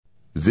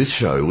This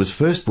show was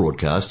first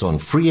broadcast on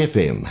Free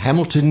FM,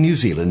 Hamilton, New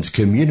Zealand's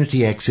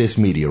community access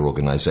media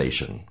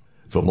organisation.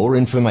 For more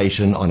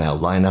information on our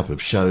lineup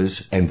of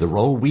shows and the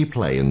role we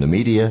play in the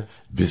media,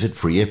 visit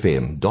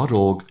freefm.org.nz.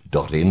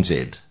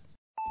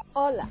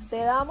 Hola, te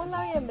damos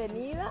la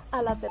bienvenida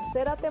a la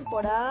tercera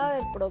temporada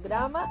del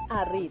programa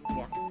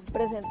Arritmia,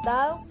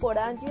 presentado por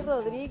Angie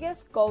Rodríguez,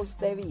 coach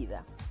de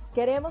vida.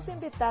 Queremos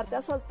invitarte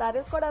a soltar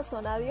el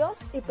corazón a Dios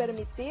y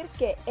permitir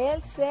que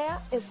Él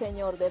sea el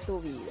Señor de tu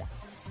vida.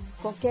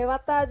 ¿Con qué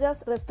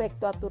batallas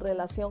respecto a tu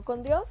relación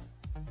con Dios?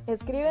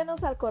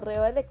 Escríbenos al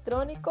correo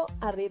electrónico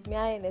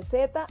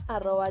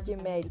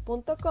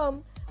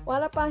arritmianz@gmail.com o a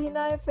la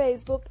página de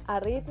Facebook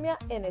Arritmia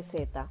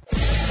NZ.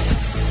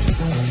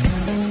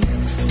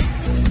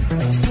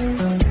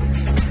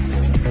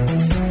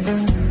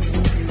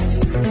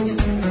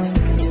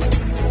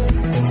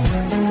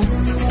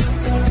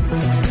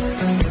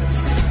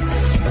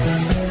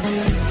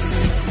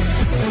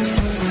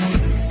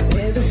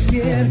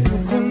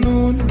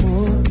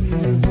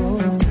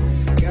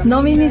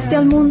 No viniste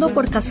al mundo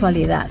por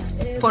casualidad.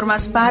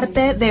 Formas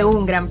parte de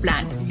un gran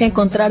plan.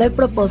 Encontrar el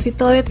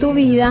propósito de tu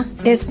vida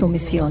es tu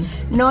misión.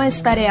 No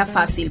es tarea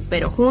fácil,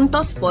 pero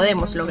juntos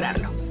podemos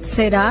lograrlo.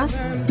 Serás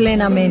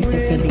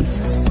plenamente feliz.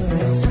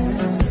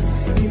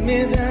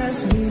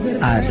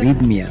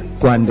 Arritmia,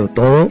 cuando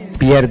todo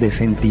pierde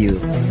sentido.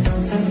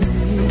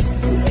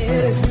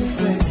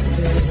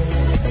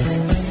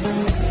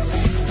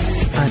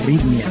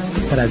 Arritmia,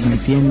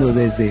 transmitiendo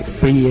desde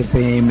Free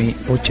FM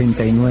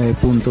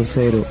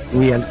 89.0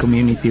 Real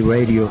Community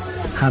Radio,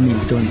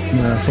 Hamilton,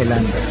 Nueva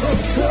Zelanda.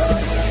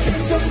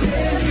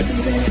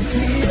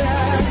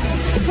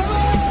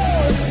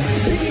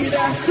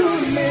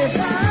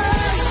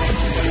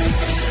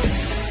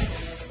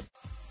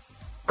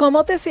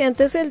 ¿Cómo te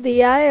sientes el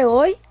día de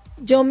hoy?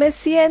 Yo me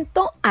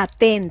siento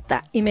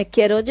atenta y me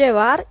quiero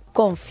llevar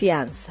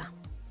confianza.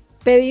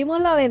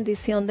 Pedimos la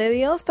bendición de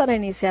Dios para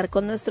iniciar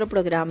con nuestro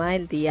programa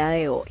del día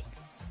de hoy.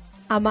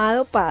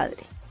 Amado Padre,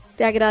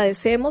 te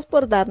agradecemos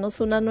por darnos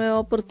una nueva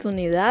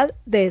oportunidad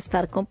de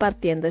estar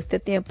compartiendo este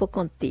tiempo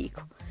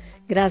contigo.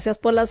 Gracias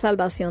por la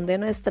salvación de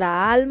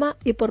nuestra alma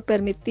y por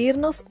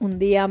permitirnos un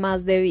día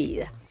más de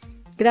vida.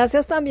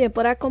 Gracias también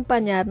por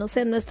acompañarnos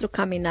en nuestro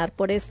caminar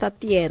por esta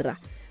tierra,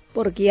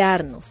 por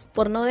guiarnos,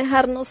 por no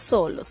dejarnos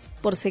solos,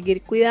 por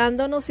seguir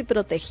cuidándonos y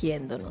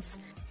protegiéndonos.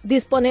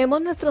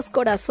 Disponemos nuestros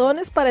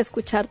corazones para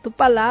escuchar tu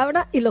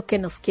palabra y lo que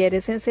nos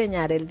quieres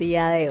enseñar el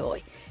día de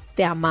hoy.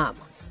 Te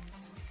amamos.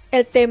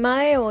 El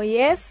tema de hoy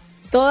es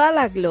Toda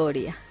la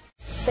Gloria.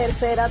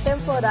 Tercera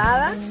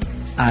temporada.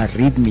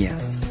 Arritmia.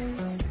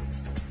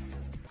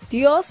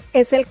 Dios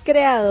es el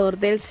creador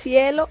del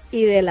cielo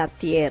y de la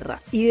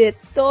tierra y de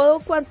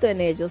todo cuanto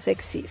en ellos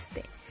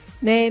existe.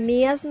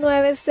 Nehemías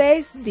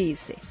 9:6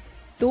 dice: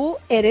 Tú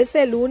eres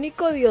el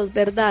único Dios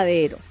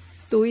verdadero.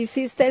 Tú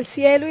hiciste el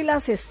cielo y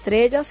las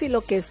estrellas y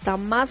lo que está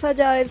más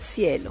allá del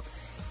cielo.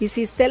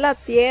 Hiciste la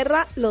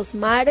tierra, los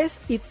mares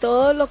y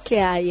todo lo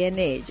que hay en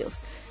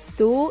ellos.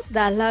 Tú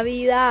das la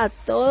vida a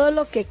todo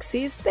lo que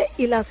existe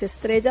y las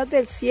estrellas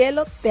del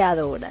cielo te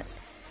adoran.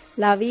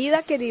 La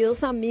vida,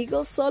 queridos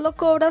amigos, solo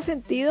cobra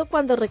sentido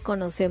cuando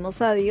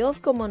reconocemos a Dios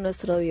como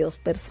nuestro Dios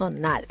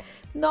personal,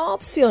 no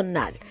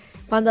opcional.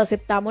 Cuando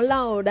aceptamos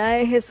la obra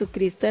de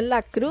Jesucristo en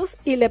la cruz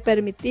y le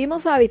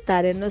permitimos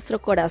habitar en nuestro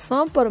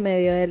corazón por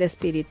medio del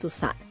Espíritu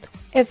Santo.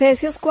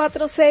 Efesios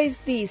 4:6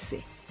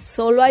 dice: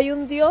 Solo hay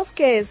un Dios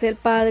que es el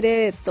Padre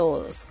de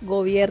todos,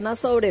 gobierna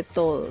sobre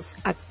todos,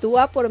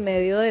 actúa por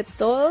medio de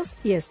todos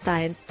y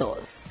está en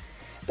todos.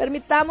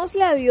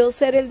 Permitámosle a Dios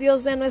ser el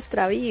Dios de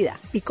nuestra vida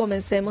y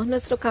comencemos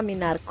nuestro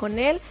caminar con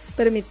Él,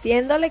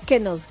 permitiéndole que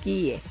nos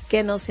guíe,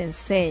 que nos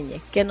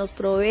enseñe, que nos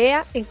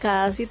provea en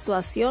cada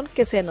situación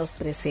que se nos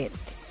presente.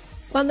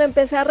 Cuando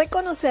empecé a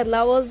reconocer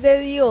la voz de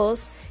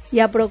Dios y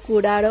a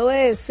procurar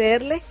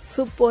obedecerle,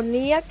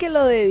 suponía que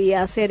lo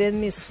debía hacer en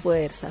mis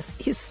fuerzas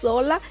y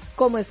sola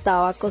como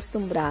estaba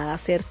acostumbrada a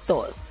hacer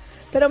todo.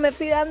 Pero me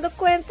fui dando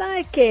cuenta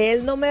de que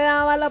Él no me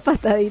daba la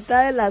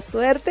patadita de la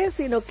suerte,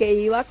 sino que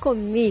iba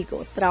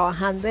conmigo,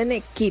 trabajando en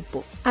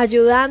equipo,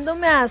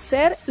 ayudándome a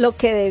hacer lo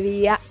que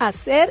debía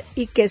hacer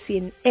y que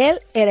sin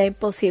Él era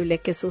imposible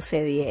que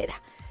sucediera.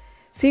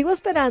 Sigo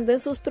esperando en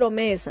sus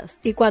promesas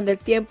y cuando el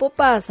tiempo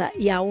pasa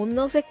y aún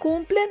no se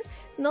cumplen,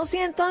 no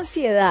siento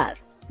ansiedad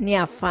ni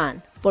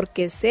afán,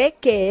 porque sé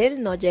que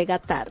Él no llega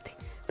tarde,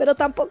 pero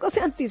tampoco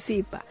se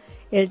anticipa.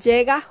 Él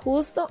llega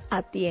justo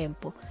a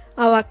tiempo.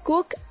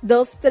 Habacuc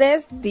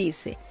 2:3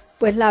 dice: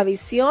 Pues la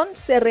visión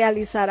se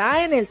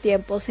realizará en el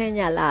tiempo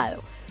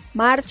señalado,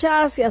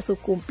 marcha hacia su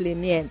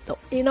cumplimiento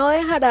y no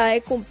dejará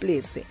de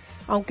cumplirse.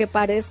 Aunque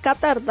parezca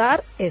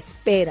tardar,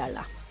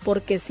 espérala,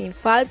 porque sin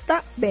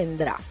falta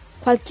vendrá.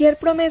 Cualquier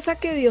promesa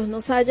que Dios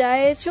nos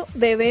haya hecho,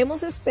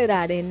 debemos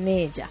esperar en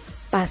ella,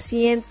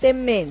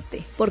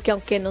 pacientemente, porque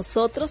aunque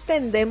nosotros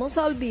tendemos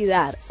a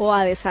olvidar o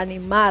a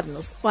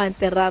desanimarnos o a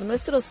enterrar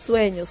nuestros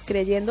sueños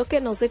creyendo que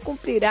no se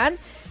cumplirán,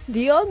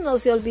 Dios no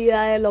se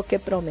olvida de lo que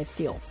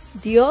prometió.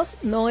 Dios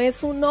no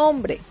es un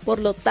hombre, por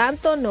lo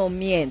tanto no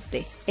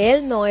miente.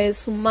 Él no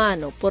es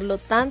humano, por lo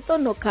tanto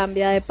no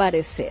cambia de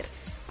parecer.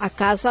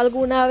 ¿Acaso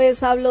alguna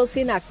vez habló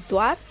sin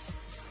actuar?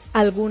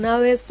 ¿Alguna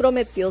vez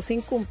prometió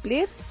sin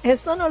cumplir?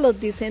 Esto nos lo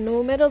dice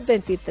Números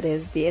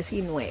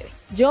 23:19.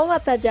 Yo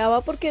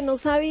batallaba porque no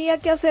sabía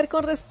qué hacer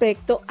con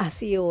respecto a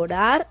si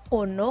orar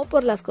o no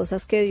por las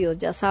cosas que Dios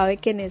ya sabe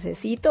que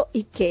necesito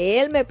y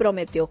que Él me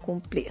prometió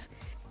cumplir.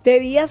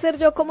 ¿Debía ser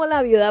yo como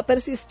la viuda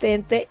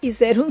persistente y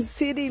ser un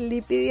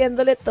cirilí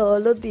pidiéndole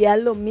todos los días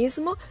lo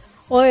mismo?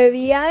 ¿O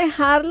debía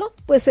dejarlo?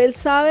 Pues Él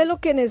sabe lo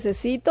que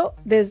necesito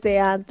desde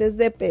antes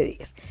de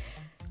pedir.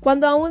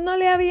 Cuando aún no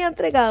le había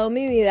entregado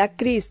mi vida a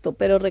Cristo,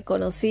 pero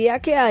reconocía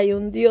que hay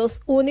un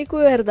Dios único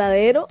y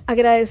verdadero,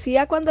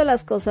 agradecía cuando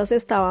las cosas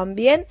estaban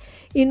bien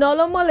y no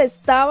lo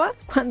molestaba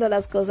cuando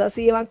las cosas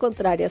iban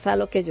contrarias a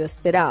lo que yo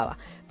esperaba.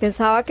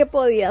 Pensaba que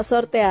podía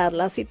sortear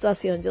la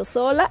situación yo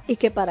sola y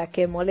que para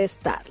qué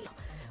molestarlo.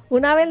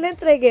 Una vez le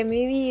entregué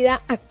mi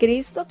vida a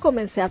Cristo,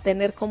 comencé a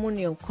tener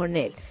comunión con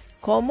Él.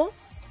 ¿Cómo?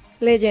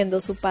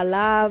 Leyendo su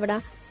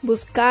palabra,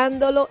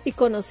 buscándolo y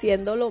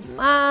conociéndolo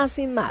más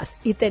y más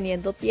y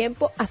teniendo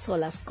tiempo a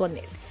solas con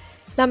Él.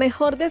 La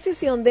mejor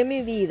decisión de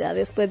mi vida,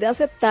 después de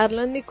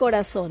aceptarlo en mi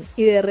corazón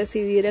y de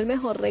recibir el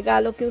mejor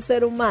regalo que un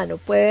ser humano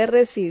puede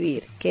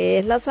recibir, que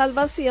es la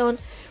salvación,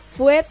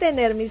 fue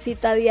tener mi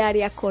cita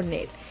diaria con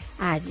Él.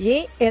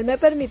 Allí Él me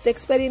permite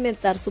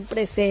experimentar su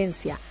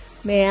presencia,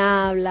 me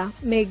habla,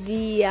 me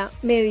guía,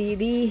 me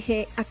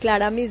dirige,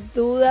 aclara mis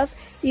dudas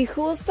y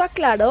justo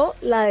aclaró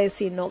la de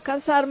si no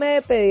cansarme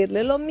de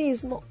pedirle lo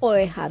mismo o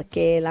dejar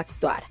que Él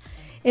actuara.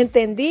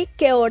 Entendí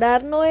que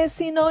orar no es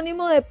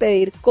sinónimo de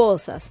pedir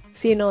cosas,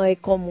 sino de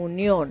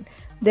comunión,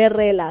 de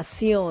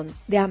relación,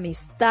 de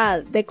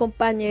amistad, de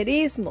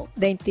compañerismo,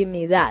 de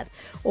intimidad.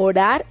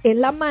 Orar es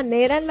la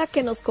manera en la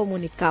que nos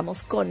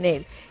comunicamos con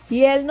Él.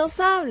 Y Él nos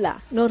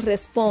habla, nos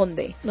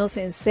responde, nos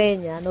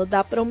enseña, nos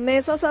da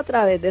promesas a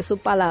través de su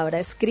palabra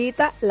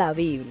escrita, la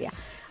Biblia.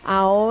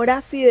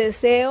 Ahora, si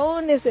deseo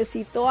o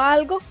necesito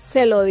algo,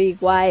 se lo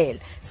digo a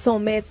Él.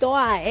 Someto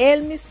a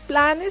Él mis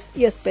planes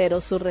y espero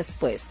su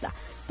respuesta.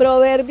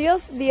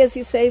 Proverbios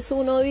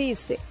 16:1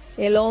 dice: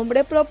 el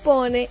hombre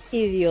propone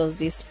y Dios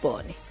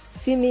dispone.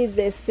 Si mis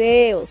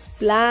deseos,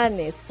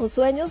 planes o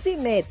sueños y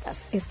metas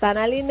están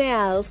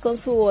alineados con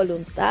su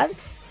voluntad,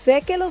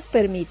 sé que los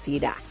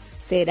permitirá.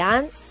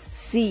 Serán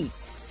sí,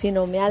 si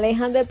no me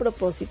alejan del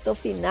propósito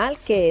final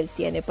que Él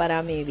tiene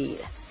para mi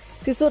vida.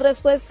 Si su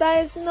respuesta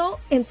es no,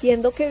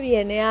 entiendo que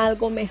viene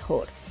algo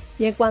mejor.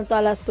 Y en cuanto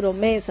a las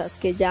promesas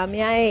que ya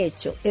me ha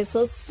hecho,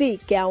 esos sí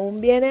que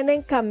aún vienen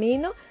en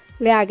camino,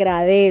 le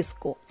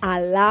agradezco,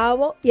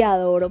 alabo y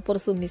adoro por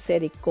sus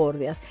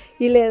misericordias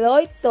y le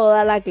doy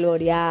toda la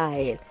gloria a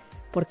Él.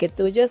 Porque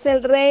tuyo es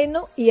el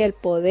reino y el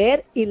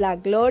poder y la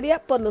gloria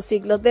por los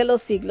siglos de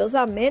los siglos.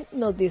 Amén,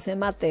 nos dice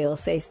Mateo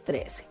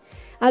 6:13.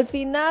 Al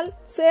final,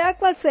 sea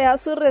cual sea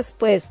su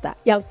respuesta,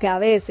 y aunque a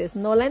veces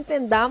no la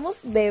entendamos,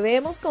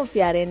 debemos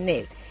confiar en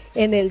Él,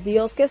 en el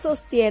Dios que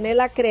sostiene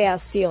la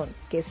creación,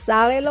 que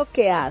sabe lo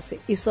que hace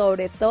y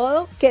sobre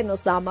todo que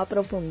nos ama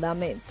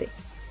profundamente.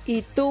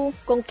 ¿Y tú,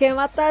 con qué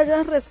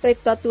batallas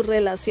respecto a tu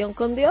relación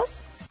con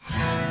Dios?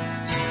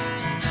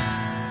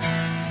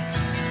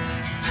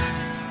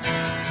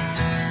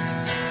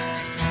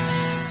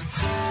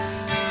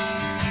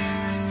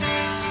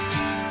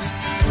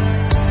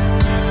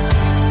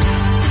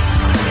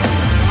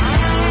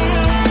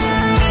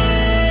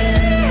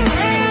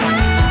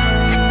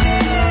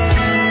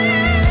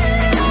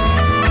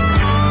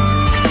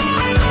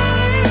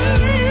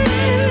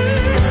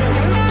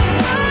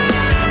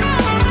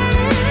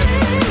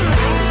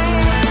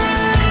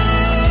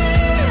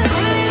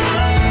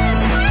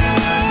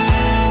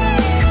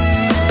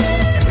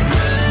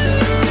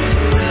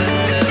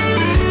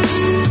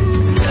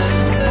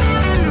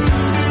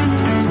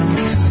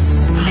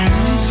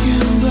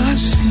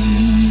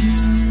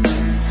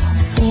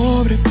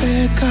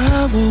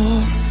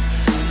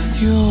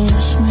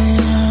 Dios me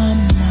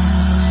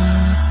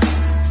ama,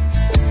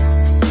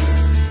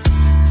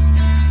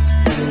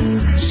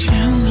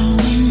 siendo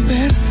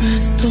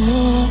imperfecto,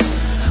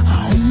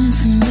 aún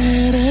sin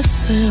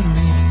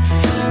merecerlo,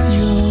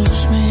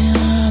 Dios me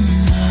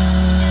ama.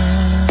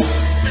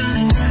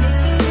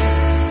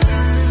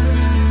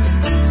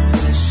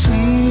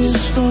 Si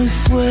estoy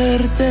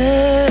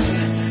fuerte,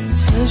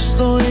 si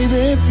estoy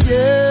de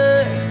pie,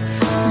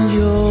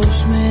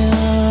 Dios me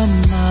ama.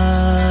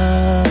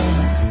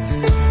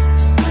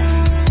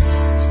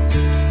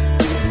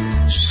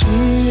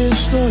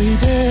 Estoy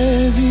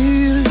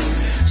débil,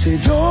 si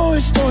yo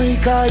estoy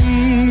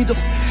caído,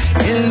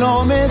 Él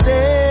no me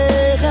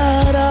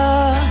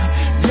dejará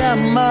de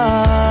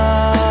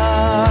amar.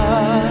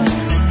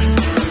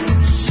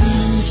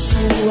 Sin su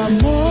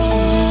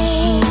amor,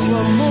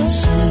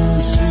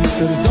 sin su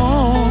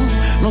perdón,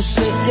 no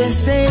sé qué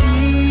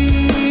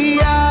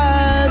sería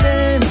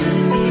de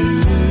mí.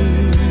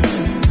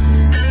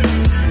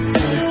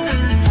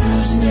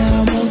 Dios me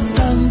amó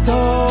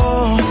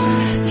tanto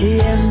que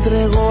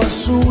entregó a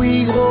su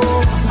Hijo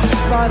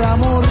para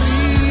morir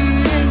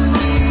en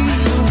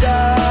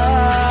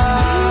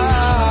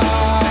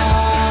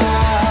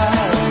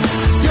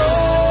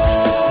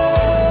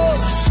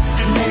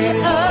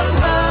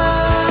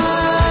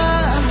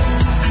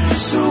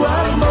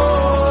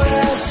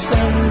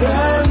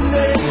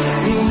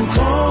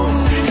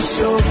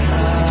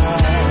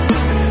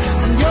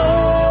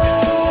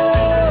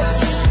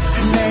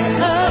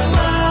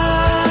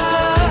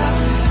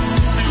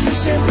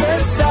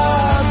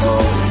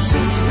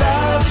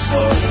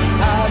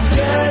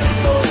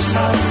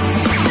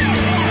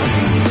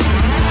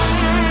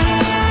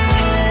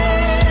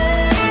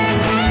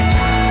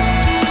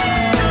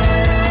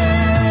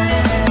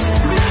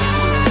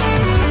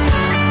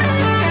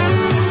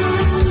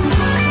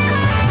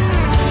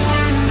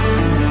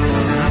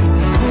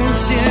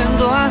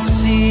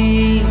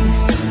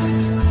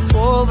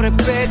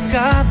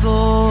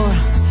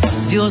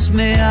Dios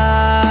me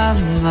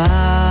ama.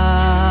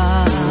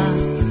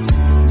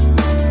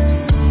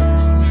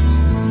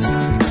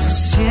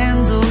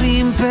 Siendo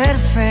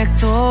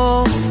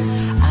imperfecto,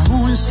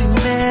 aún sin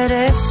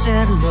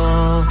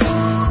merecerlo,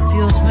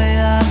 Dios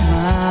me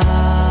ama.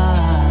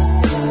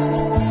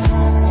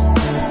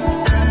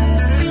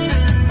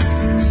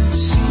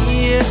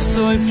 Si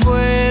estoy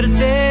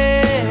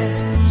fuerte,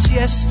 si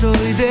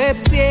estoy de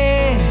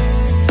pie,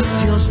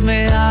 Dios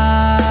me ama.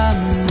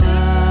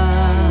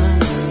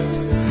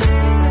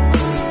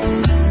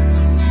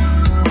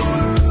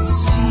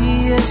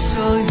 Si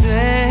estoy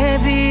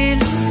débil,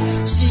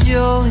 si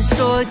yo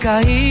estoy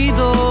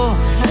caído,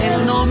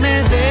 Él no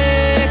me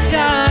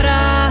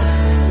dejará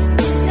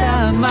de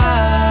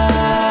amar.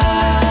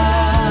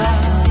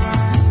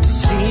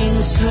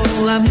 Sin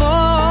su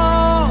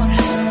amor,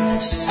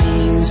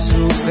 sin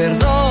su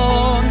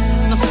perdón,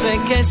 no sé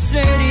qué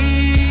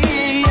sería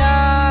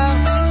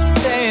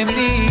de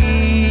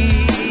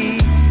mí.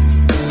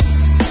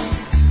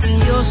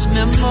 Dios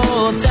me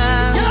amó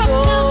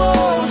tanto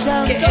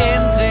que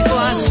entregó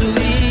a su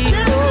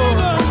Hijo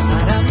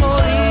para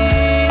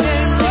morir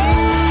en mi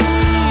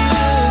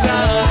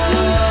lugar.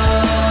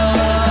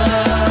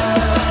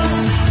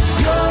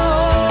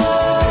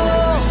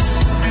 Dios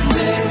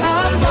me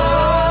amó,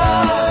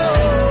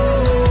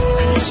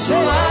 su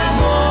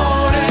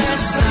amor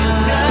es tan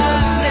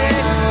grande,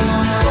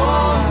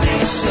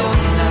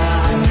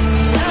 incondicional.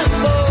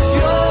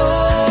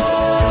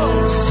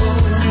 Dios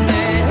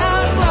me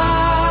ama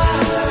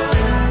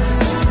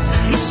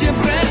y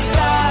siempre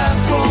está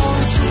con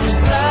sus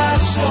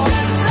brazos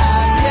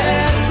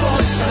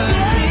abiertos a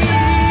mí.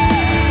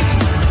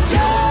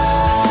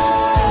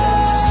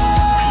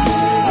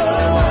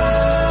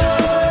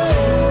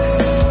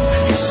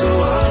 Y su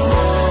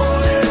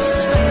amor es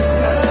tan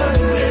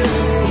grande,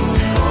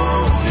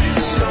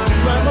 incondicional.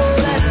 Su amor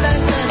es tan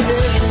grande,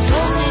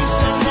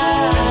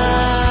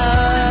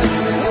 incondicional.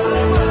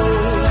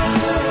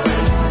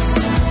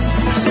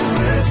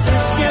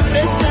 Siempre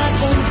está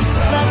con sus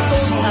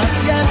brazos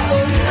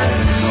abiertos a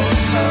mí.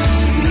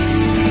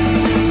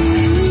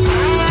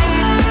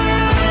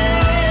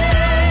 Su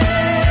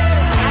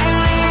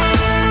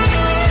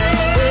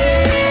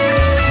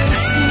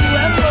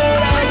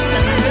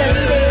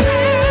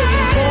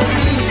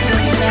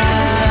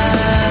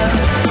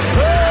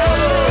amor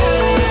es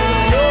tan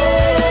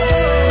grande,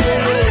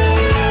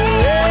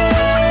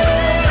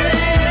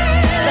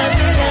 incondicional.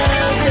 Tan grande amor.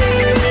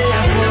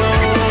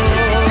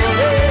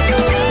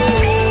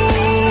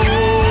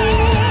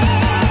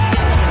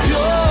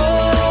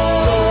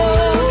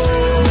 Dios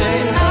me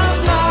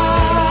ama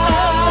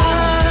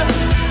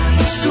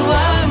y su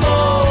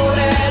amor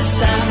es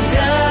tan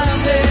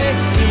grande,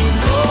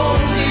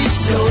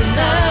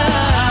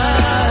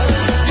 incondicional.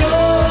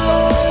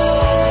 Dios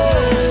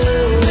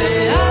me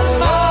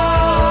ama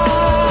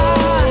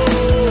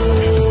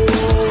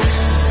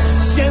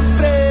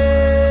siempre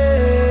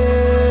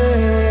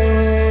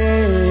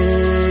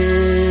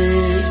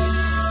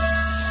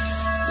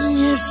y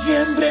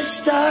siempre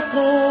está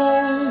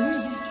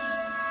con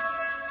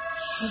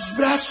sus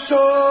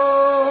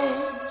brazos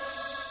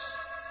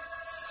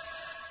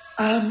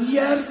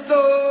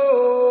abiertos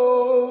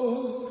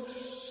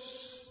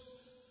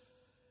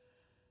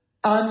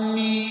a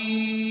mí.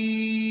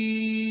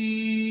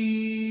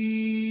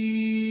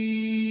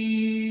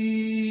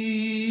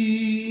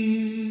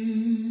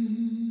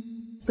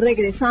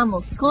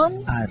 Regresamos con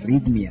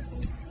Arritmia.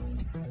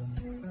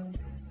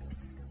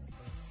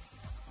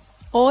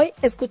 Hoy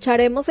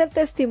escucharemos el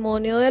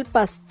testimonio del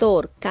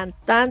pastor,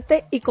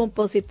 cantante y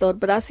compositor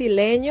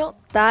brasileño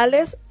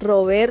Thales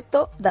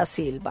Roberto da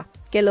Silva.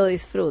 Que lo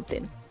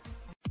disfruten.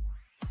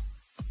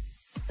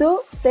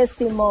 Tu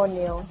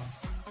testimonio.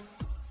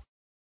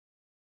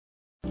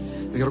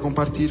 Eu quero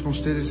compartilhar com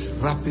vocês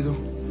rápido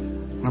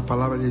uma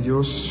palavra de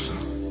Deus,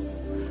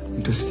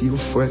 um testigo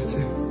fuerte.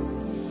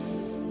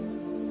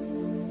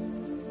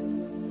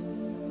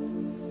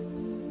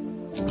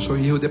 Sou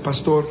hijo de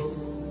pastor.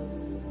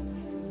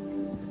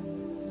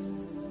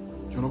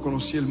 Eu não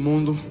conhecia o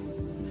mundo,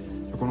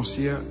 eu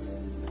conhecia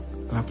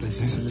a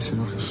presença do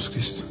Senhor Jesus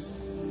Cristo.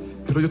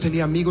 Pero eu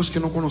tinha amigos que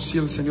não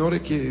conheciam o Senhor e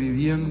que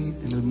viviam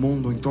no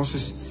mundo. Então,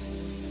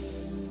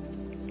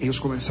 eles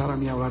começaram a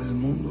me falar do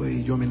mundo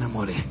e eu me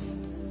enamorei.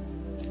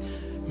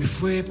 Me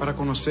fui para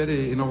conhecer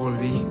e não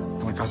volví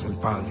a la casa del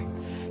Padre.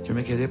 Eu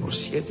me quedé por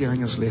 7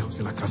 anos lejos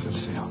de la casa del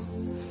Senhor,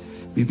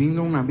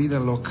 viviendo uma vida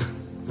loca,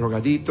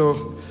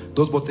 drogadito,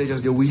 2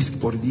 botellas de whisky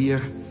por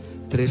dia,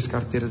 3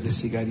 carteras de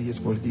cigarrillas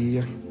por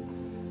dia.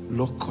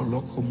 Loco,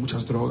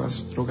 muchas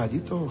drogas,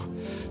 drogadito.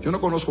 Yo no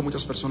conozco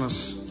muchas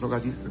personas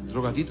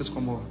drogaditas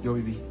como yo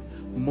viví.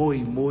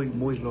 Muy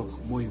loco,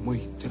 muy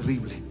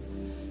terrible.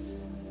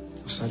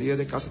 Yo salía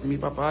de casa de mi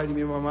papá y de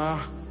mi mamá.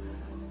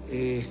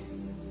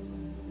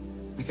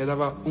 Me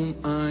quedaba 1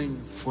 año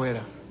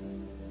fuera,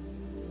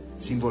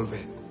 sin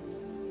volver.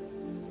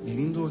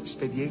 Viviendo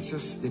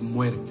experiencias de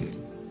muerte.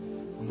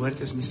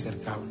 Muertes me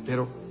cercaban.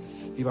 Pero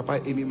mi papá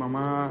y mi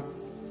mamá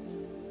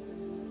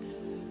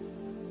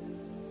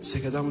se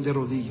quedaron de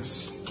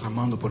rodillas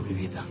clamando por mi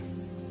vida.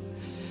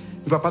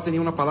 Mi papá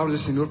tenía una palabra del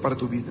Señor para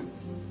tu vida.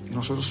 Y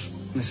nosotros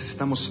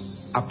necesitamos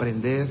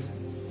aprender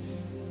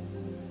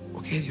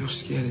lo que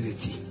Dios quiere de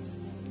ti.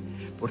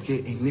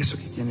 Porque en eso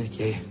que tienes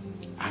que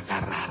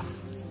agarrar.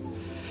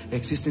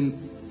 Existen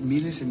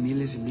miles y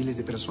miles y miles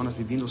de personas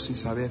viviendo sin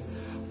saber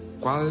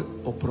cuál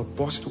o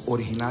propósito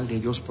original de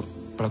Dios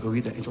para tu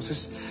vida.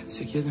 Entonces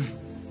se quedan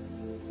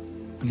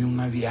en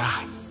una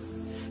viaje,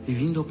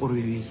 viviendo por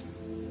vivir.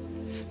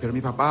 Pero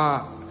mi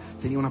papá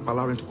tenía una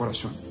palabra en tu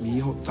corazón: mi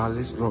hijo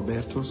Tales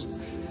Roberto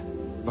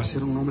va a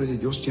ser un hombre de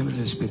Dios lleno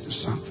del Espíritu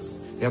Santo.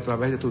 Y a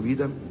través de tu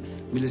vida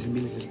miles y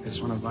miles de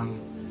personas van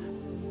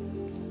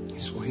a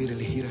escoger,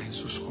 elegir a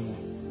Jesús como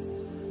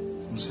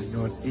un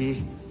Señor. Y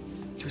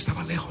yo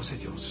estaba lejos de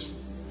Dios.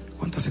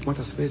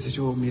 ¿Cuántas veces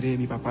yo miré a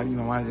mi papá y mi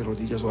mamá de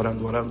rodillas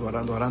orando?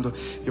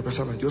 Yo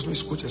pensaba, Dios no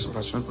escucha esa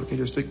oración porque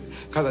yo estoy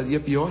cada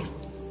día peor.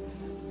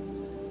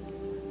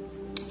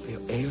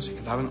 Pero ellos se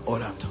quedaban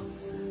orando,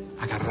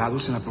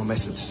 agarrados en la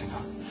promesa del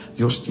Señor.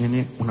 Dios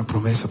tiene una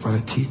promesa para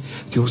ti.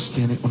 Dios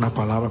tiene una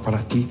palabra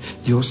para ti.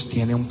 Dios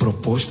tiene un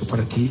propósito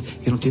para ti.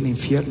 Y no tiene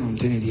infierno, no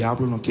tiene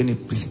diablo, no tiene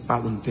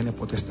principado, no tiene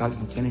potestad,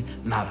 no tiene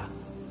nada.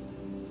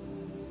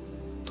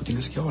 Tú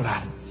tienes que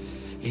orar.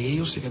 Y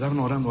ellos se quedaban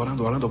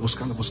orando,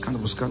 buscando.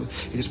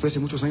 Y después de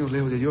muchos años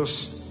lejos de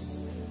Dios,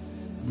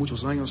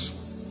 muchos años,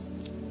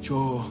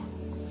 yo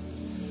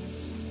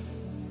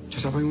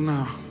estaba en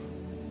una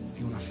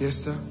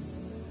fiesta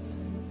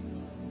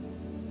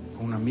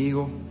con un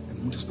amigo,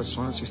 muchas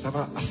personas. Yo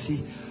estaba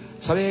así.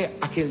 ¿Sabe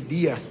aquel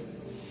día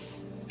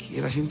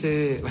que la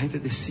gente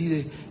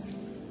decide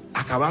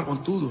acabar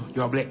con todo?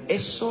 Yo hablé,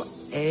 ese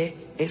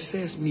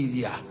es mi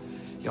día.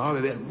 Yo voy a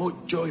beber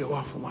mucho, yo voy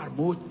a fumar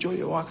mucho,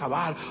 yo voy a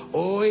acabar.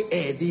 Hoy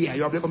es día.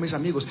 Yo hablé con mis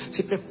amigos,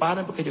 se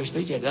preparan porque yo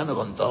estoy llegando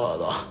con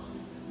todo.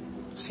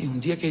 Sí,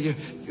 un día que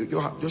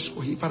yo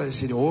escogí para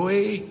decir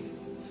hoy.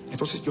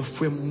 Entonces yo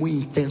fui muy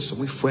intenso,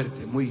 muy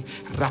fuerte, muy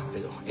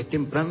rápido. Es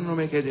temprano, no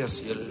me quedé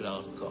así,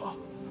 loco.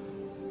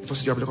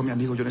 Entonces yo hablé con mi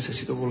amigo, yo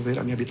necesito volver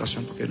a mi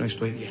habitación porque no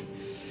estoy bien.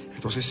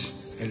 Entonces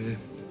él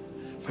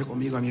fue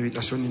conmigo a mi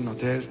habitación en un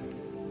hotel.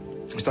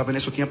 Estaba en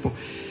ese tiempo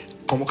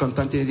como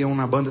cantante de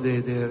una banda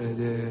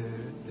de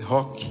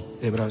rock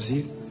de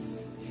Brasil,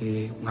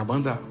 una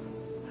banda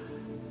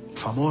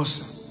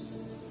famosa.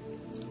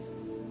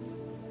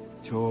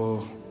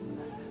 Yo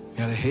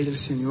me alejé del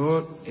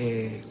Señor,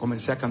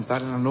 comencé a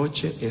cantar en la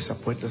noche, esa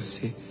puerta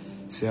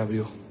se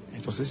abrió.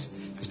 Entonces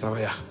yo estaba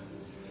allá.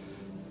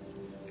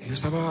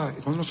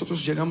 Cuando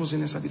nosotros llegamos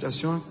en esa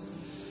habitación,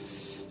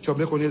 yo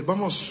hablé con él,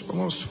 vamos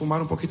a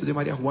fumar un poquito de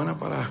marihuana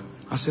para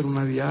hacer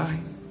una viaje.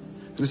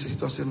 Yo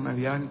necesito hacer una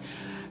viaje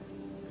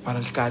para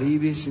el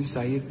Caribe sin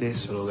salir de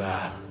ese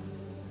lugar.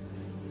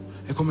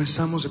 Y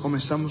comenzamos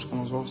con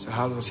los ojos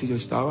cerrados, así yo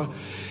estaba.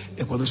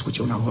 Y cuando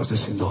escuché una voz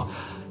diciendo,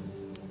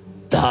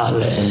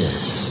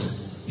 Tales,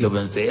 yo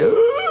pensé,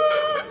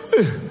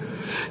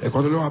 y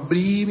cuando yo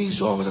abrí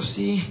mis ojos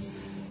así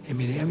y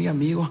miré a mi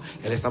amigo,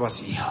 él estaba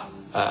así.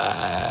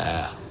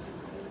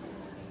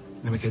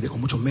 Me quedé con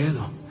mucho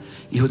miedo.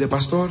 Hijo de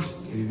pastor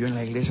que vivió en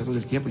la iglesia todo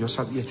el tiempo, yo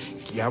sabía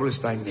que el diablo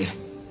está en él.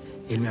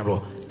 Y él me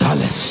habló,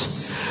 Tales,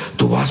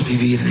 tú vas a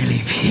vivir en el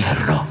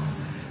infierno.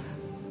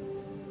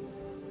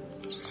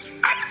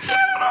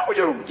 No,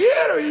 yo no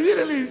quiero vivir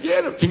en el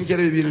infierno. ¿Quién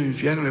quiere vivir en el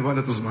infierno?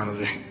 Levanta tus manos.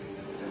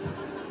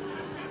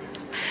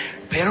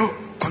 Pero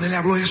cuando él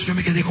habló eso, yo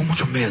me quedé con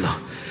mucho miedo.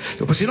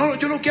 Yo pensé, no,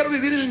 yo no quiero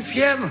vivir en el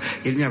infierno.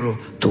 Y él me habló,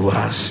 tú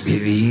vas a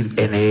vivir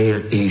en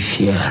el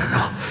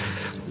infierno.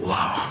 Wow.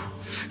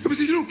 Yo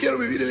pensé, yo no quiero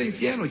vivir en el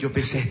infierno. Yo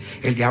pensé,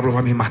 el diablo va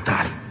a me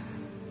matar.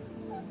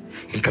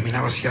 Él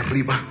caminaba hacia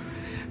arriba,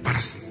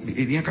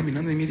 y venía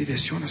caminando en mi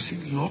dirección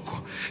así,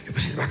 loco. Yo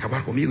pensé, va a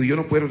acabar conmigo. Y yo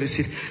no puedo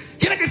decir,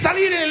 tiene que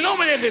salir en el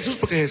nombre de Jesús,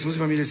 porque Jesús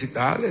va a decir,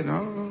 dale,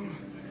 no.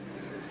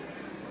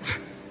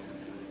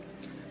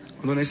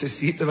 Cuando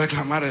necesite va a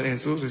clamar a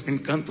Jesús. Está en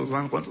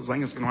cuántos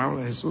años que no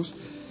habla de Jesús.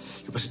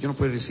 Yo pensé, yo no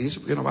puedo decir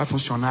eso porque no va a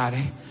funcionar,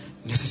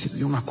 necesito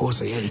de una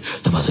cosa. Y él,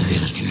 tú vas a vivir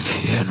en el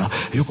infierno.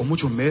 Y yo con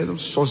mucho miedo,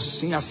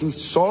 así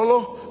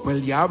solo, con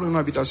el diablo en una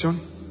habitación.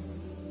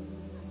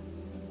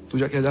 ¿Tú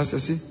ya quedaste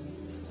así?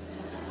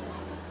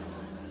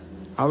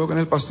 Hablo con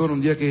el pastor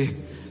un día que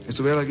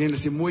estuviera alguien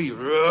así muy,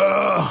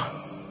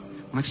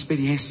 una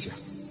experiencia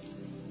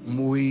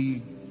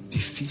muy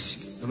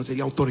difícil. Yo no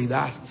tenía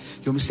autoridad.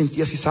 Yo me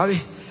sentía así,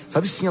 ¿sabes?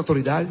 Sin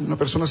autoridad. Una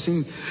persona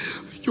sin,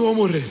 yo voy a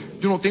morir,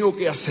 yo no tengo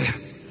qué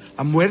hacer.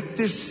 La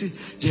muerte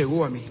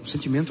llegó a mí. El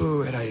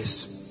sentimiento era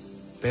ese.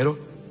 Pero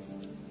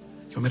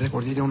yo me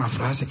recordé de una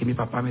frase que mi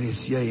papá me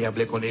decía y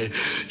hablé con él.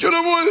 Yo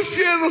no voy al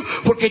infierno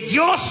porque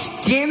Dios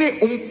tiene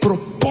un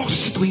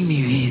propósito en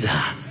mi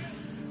vida.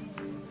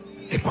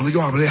 Y cuando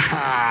yo hablé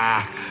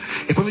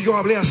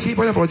así,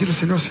 voy a aplaudir al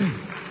Señor, sí.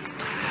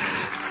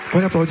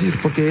 Voy a aplaudir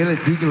porque Él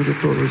es digno de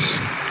todo eso.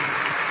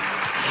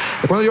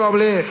 Y cuando yo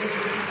hablé,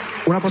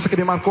 una cosa que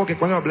me marcó, que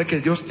cuando hablé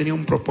que Dios tenía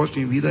un propósito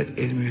en mi vida,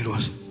 Él me miró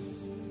así.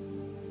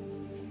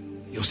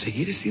 Yo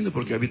seguí diciendo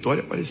porque la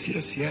victoria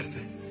parecía cierta.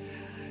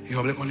 Y yo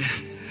hablé con Él.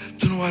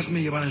 tú no vas a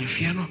me llevar al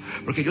infierno,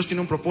 porque Dios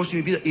tiene un propósito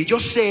en mi vida. Y yo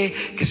sé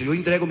que si yo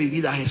entrego mi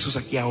vida a Jesús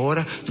aquí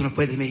ahora, tú no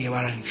puedes me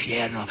llevar al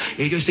infierno.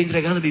 Y yo estoy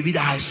entregando mi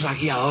vida a Jesús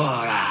aquí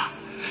ahora.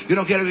 Yo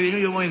no quiero vivir,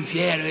 yo voy al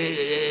infierno.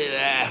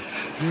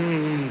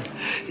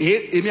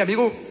 Y mi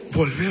amigo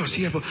volvió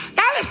así.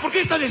 Tales, ¿por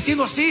qué está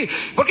diciendo así?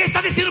 ¿Por qué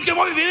está diciendo que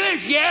voy a vivir en el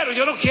infierno?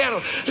 Yo no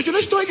quiero. Yo no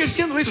estoy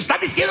diciendo eso. Está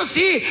diciendo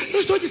sí. No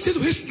estoy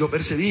diciendo eso. Yo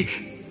percibí,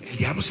 el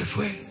diablo se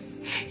fue.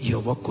 Y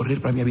yo voy a correr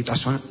para mi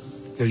habitación.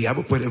 El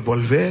diablo puede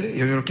volver y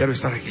yo no quiero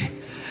estar aquí.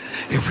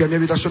 Yo fui a mi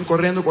habitación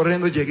corriendo,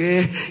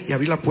 llegué y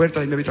abrí la puerta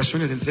de mi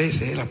habitación y entré,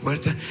 cerré la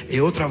puerta y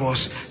otra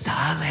voz,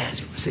 dale.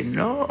 Yo pensé,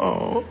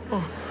 no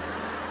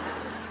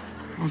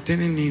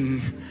tiene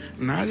ni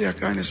nadie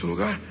acá en ese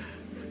lugar.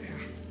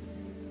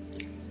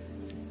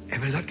 Es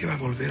verdad que va a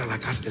volver a la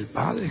casa del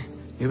Padre.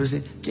 Y yo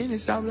pensé, ¿quién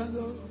está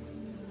hablando?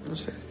 No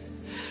sé.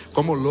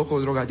 Como loco,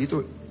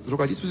 drogaditos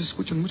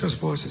escuchan muchas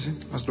voces, ¿eh?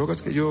 Las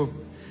drogas que yo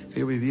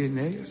vivía en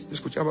ellas, yo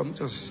escuchaba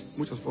muchas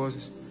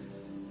voces.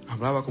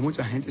 Hablaba con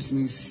mucha gente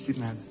sin insistir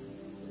nada.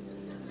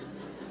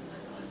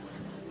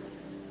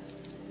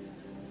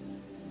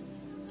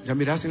 Ya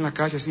miraste en la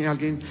calle así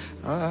alguien,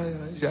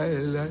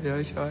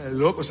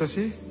 locos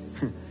así.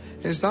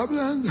 Él está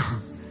hablando.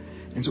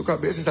 En su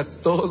cabeza está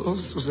todo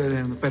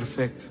sucediendo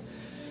perfecto.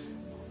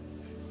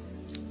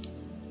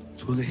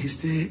 Tú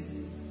dijiste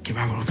que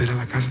va a volver a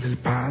la casa del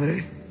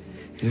Padre.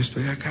 Y yo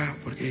estoy acá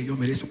porque yo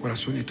miré tu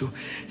corazón y tú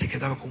te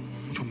quedabas con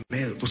mucho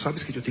miedo. Tú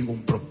sabes que yo tengo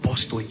un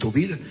propósito en tu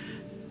vida.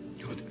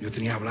 Yo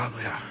tenía hablado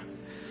ya.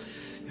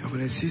 Yo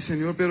falei, sí,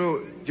 Señor,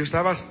 pero yo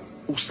estaba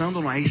usando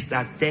una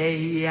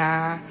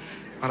estrategia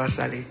para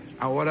salir.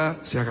 Ahora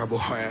se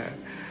acabó.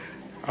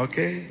 ¿Ok?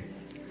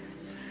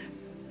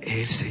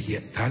 Él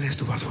seguía, Tales,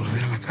 tú vas a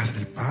volver a la casa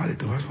del Padre,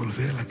 tú vas a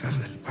volver a la casa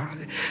del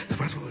Padre, tú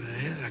vas a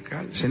volver a la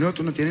casa. Señor,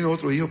 tú no tienes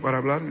otro hijo para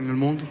hablar en el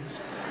mundo.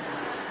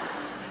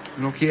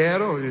 No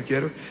quiero,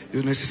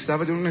 yo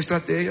necesitaba de una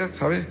estrategia,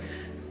 ¿sabes?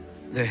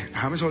 De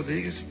Angie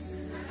Rodríguez.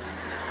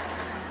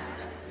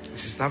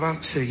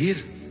 Necesitaba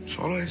seguir,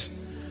 solo eso.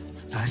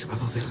 Tales, vas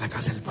a volver a la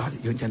casa del Padre.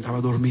 Yo intentaba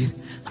dormir.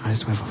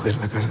 Tales, vas a volver a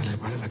la casa del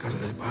Padre, la casa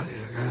del Padre,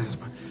 la casa del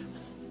Padre.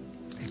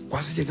 Y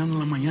casi llegando en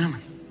la mañana,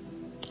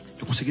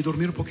 yo conseguí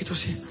dormir un poquito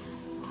así.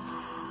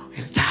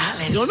 El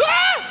Tales, yo no.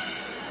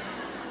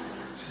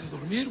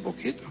 Dormir un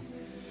poquito.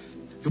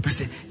 Yo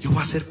pensé, yo voy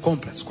a hacer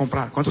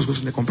comprar. ¿Cuántos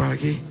gustan de comprar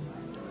aquí?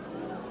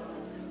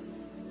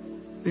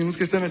 Hay unos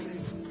que están así.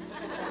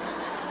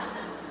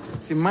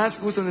 Si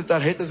más gustan de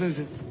tarjetas,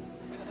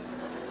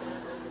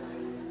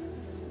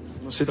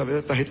 no sé, tal vez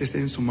la tarjeta esté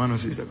en su mano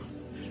así, está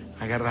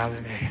agarrada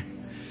en ella.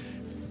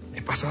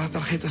 He pasado la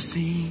tarjeta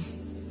así.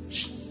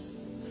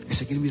 Y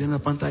seguir mirando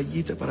la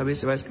pantallita para ver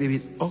si va a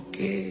escribir. Ok,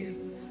 es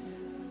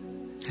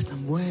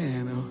tan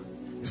bueno.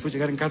 Después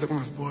llegar en casa con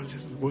las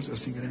bolsas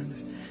así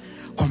grandes.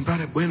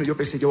 Comprar es bueno. Yo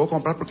pensé, yo voy a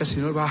comprar porque el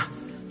Señor va a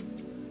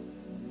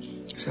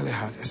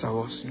alejar esa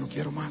voz. Yo no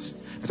quiero más.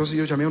 Entonces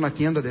yo llamé a una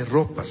tienda de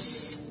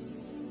ropas.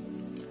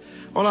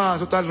 Hola,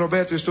 total,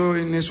 Roberto,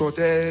 estoy en ese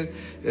hotel.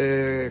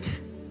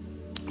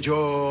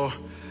 Yo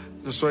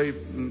soy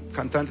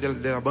cantante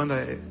de la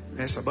banda.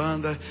 Esa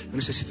banda, yo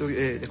necesito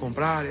de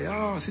comprar.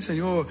 Sí,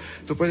 Señor,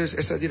 tú puedes,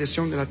 esa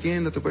dirección de la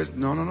tienda, tú puedes.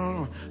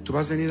 No, tú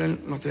vas a venir al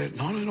hotel.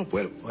 No, no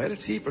puedo.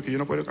 Puedes, sí, porque yo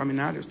no puedo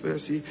caminar, yo estoy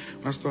así,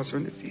 una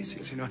situación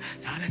difícil. Señor,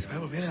 dale, te voy a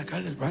volver a la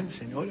casa del Padre,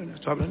 Señor, no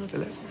estoy hablando al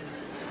teléfono.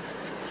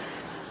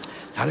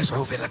 Dale, te voy a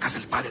volver a la casa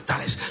del Padre,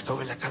 dale, te voy a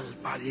volver a la casa del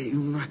Padre. Y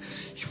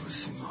yo,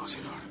 Señor,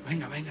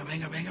 venga.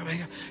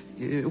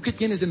 ¿Qué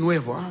tienes de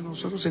nuevo?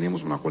 Nosotros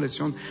tenemos una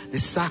colección de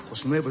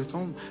sacos nuevos.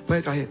 Entonces,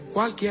 puede traer.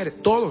 ¿Cuál quiere?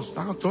 Todos,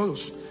 hagan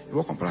todos. Yo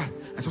voy a comprar.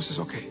 Entonces,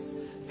 ok.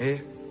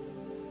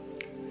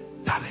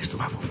 Dale, tú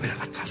vas a volver a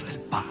la casa del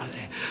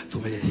Padre. Tú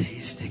me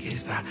dijiste que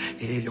está.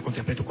 Yo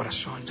contemplé tu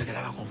corazón, te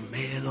quedaba con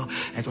miedo.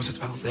 Entonces,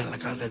 tú vas a volver a la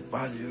casa del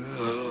Padre.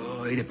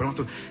 Y de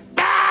pronto,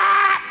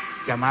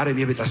 llamar en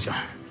mi habitación.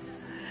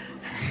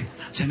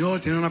 Señor,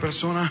 tiene una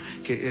persona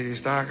que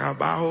está acá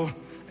abajo.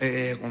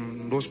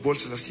 Con dos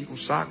bolsas así, con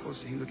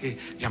sacos, diciendo que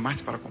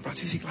llamaste para comprar.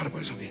 Sí, claro,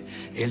 por eso vi.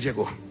 Él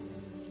llegó.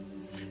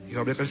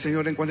 Yo hablé con el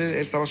Señor en cuando él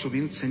estaba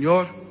subiendo.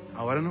 Señor,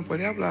 ahora no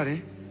puede hablar,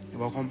 yo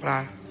voy a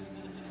comprar.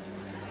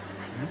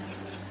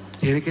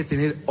 Tiene que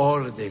tener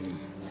orden.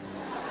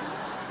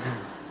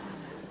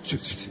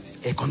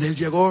 Cuando él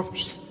llegó,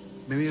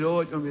 me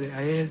miró, yo miré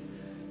a él.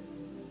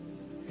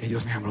 Y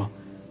Dios me habló.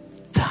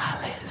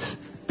 Tales.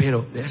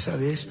 Pero de esa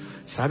vez,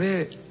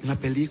 ¿sabe en la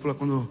película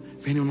cuando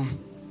viene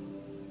un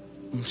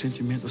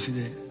sentimiento así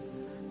de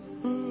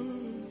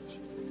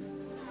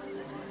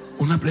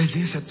una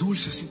presencia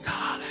dulce así,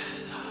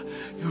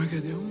 yo me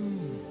quedé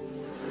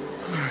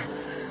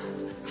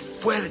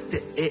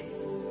fuerte.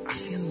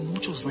 Hacían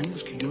muchos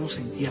años que yo no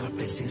sentía la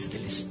presencia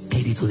del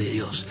Espíritu de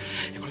Dios.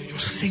 Yo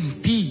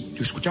sentí,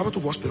 yo escuchaba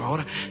tu voz, pero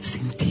ahora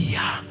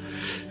sentía.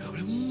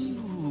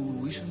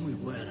 Eso es muy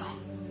bueno.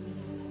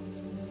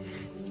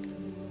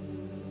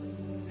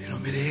 Pero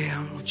miré a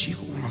un chico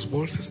con unas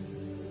bolsas.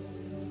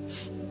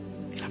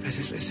 La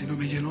presencia del Señor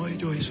me llenó y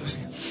yo hizo así.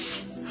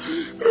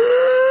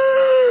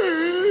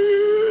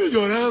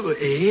 llorando.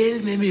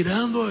 Él me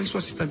mirando, hizo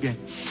así también.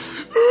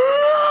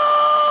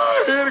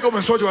 Él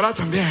comenzó a llorar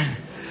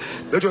también.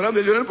 Yo llorando,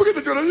 él llorando. ¿Por qué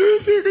está llorando? Yo no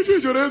sé que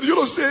estoy llorando. Yo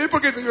no sé por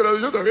qué estoy llorando.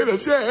 Yo también no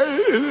sé.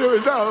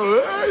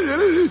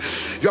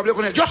 Yo hablé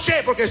con él. Yo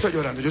sé por qué estoy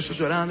llorando. Yo estoy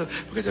llorando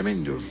porque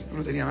también yo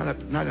no tenía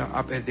nada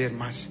a perder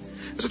más.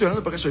 Yo estoy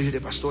llorando porque soy hijo de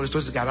pastor.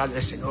 Estoy desgarrado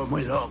de Señor,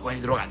 muy loco,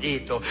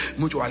 drogadito,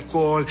 mucho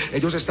alcohol.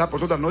 Dios está por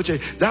toda la noche.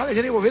 Dale,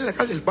 ya volver a la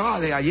casa del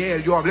Padre.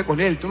 Ayer yo hablé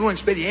con él. Tuve una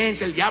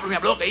experiencia. El diablo me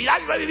habló que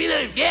dale, voy a vivir en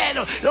el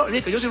infierno. No,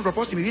 yo soy un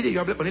propósito en mi vida y yo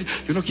hablé con él.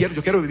 Yo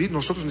quiero vivir.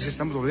 Nosotros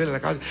necesitamos volver a la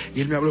casa.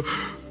 Y él me habló.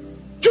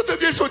 Yo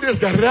también soy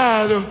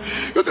desgarrado.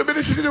 Yo también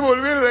necesito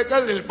volver a la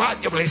casa del Padre.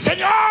 Yo falei,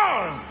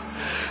 Señor.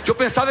 Yo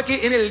pensaba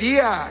que en el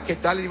día que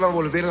tal iba a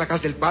volver a la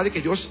casa del Padre,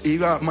 que Dios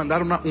iba a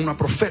mandar una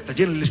profeta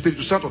llena del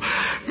Espíritu Santo.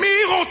 Mi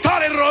hijo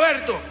tal es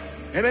Roberto.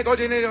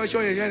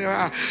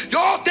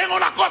 Yo tengo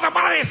una cosa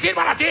para decir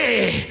para ti.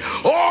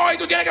 Hoy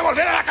tú tienes que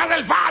volver a la casa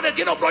del Padre.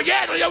 Tiene un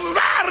proyecto. Y yo,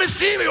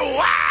 recibe.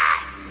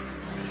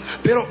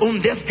 Pero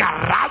un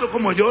desgarrado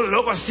como yo,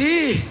 loco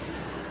así.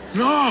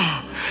 No,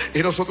 y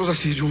nosotros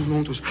así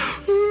juntos.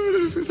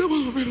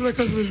 Necesitamos volver a la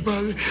casa del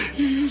Padre.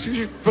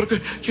 Porque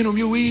tengo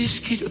mi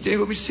whisky, yo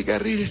tengo mis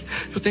cigarrillos,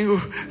 yo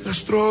tengo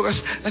las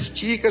drogas, las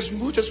chicas,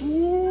 muchas.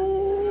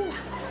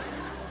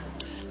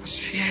 Las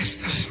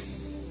fiestas.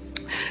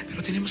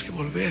 Pero tenemos que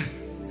volver.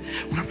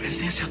 Una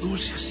presencia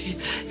dulce así.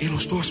 Y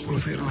los dos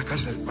volvieron a la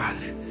casa del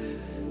Padre.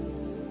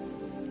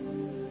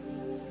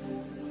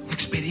 Una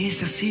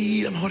experiencia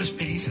así, la mejor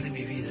experiencia de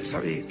mi vida.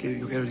 ¿Sabe qué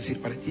yo quiero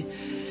decir para ti?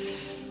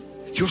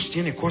 Dios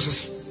tiene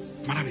cosas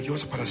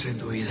maravillosas para hacer en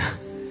tu vida.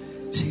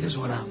 Sigues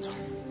orando.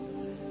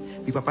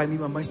 Mi papá y mi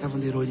mamá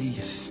estaban de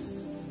rodillas,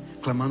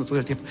 clamando todo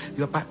el tiempo.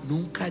 Mi papá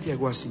nunca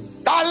llegó así.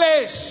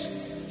 ¡Tales!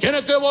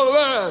 Tienes que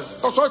volver.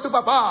 Yo soy tu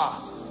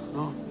papá.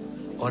 No,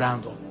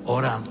 orando.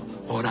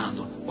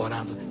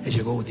 Y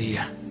llegó un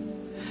día.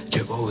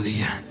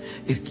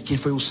 Y quien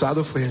fue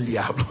usado fue el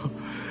diablo.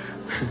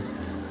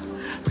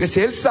 Porque si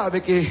él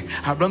sabe que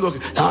hablando,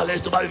 dale,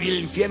 esto va a vivir en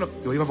el infierno,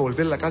 yo iba a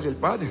volver a la casa del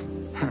Padre.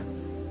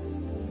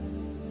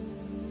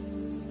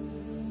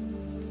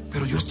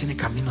 Pero Dios tiene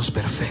caminos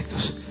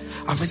perfectos.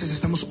 A veces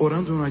estamos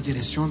orando en una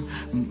dirección.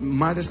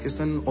 Madres que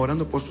están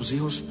orando por sus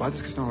hijos,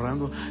 padres que están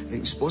orando,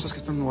 esposas que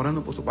están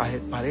orando por tu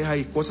pareja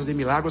y cosas de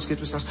milagros que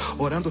tú estás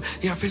orando.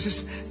 Y a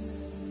veces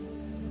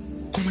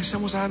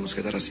comenzamos a nos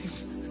quedar así.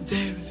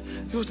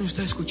 Dios no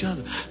está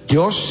escuchando.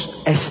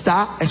 Dios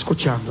está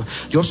escuchando.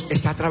 Dios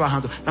está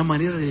trabajando. La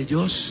manera de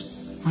Dios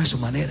no es su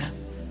manera.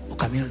 El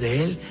camino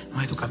de Él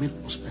no es tu camino.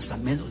 Los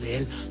pensamientos de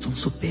Él son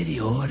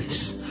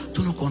superiores.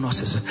 Tú no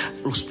conoces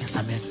los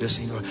pensamientos del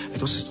Señor.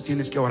 Entonces tú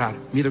tienes que orar.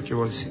 Mira lo que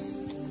voy a decir.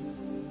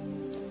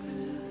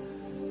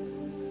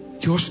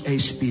 Dios es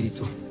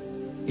espíritu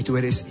y tú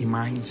eres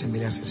imagen y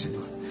semejanza del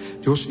Señor.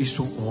 Dios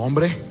hizo un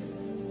hombre,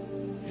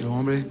 el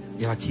hombre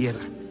de la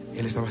tierra.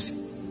 Él estaba así.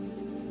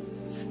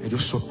 Y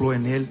Dios sopló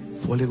en él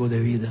fuego de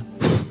vida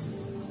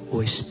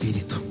o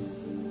espíritu.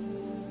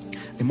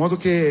 De modo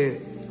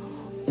que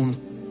un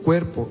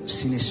cuerpo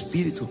sin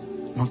espíritu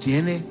no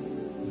tiene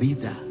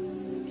vida.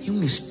 Y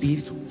un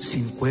espíritu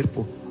sin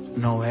cuerpo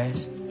no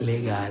es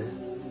legal.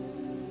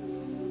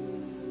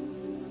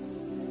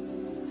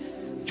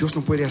 Dios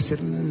no puede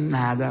hacer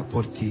nada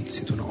por ti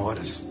si tú no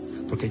oras.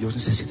 Porque Dios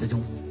necesita de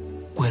un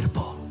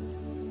cuerpo.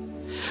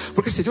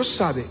 Porque si Dios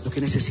sabe lo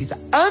que necesita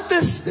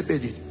antes de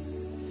pedir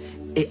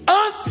y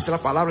antes de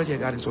la palabra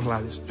llegar en sus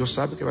labios, Dios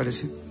sabe que va a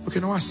decir, ¿por qué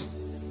no hace?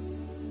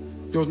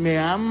 Dios me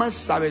ama,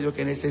 sabe lo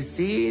que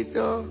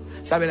necesito,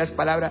 sabe las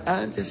palabras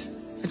antes,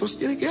 entonces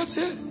tiene que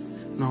hacer.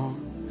 No,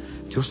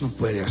 Dios no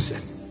puede hacer,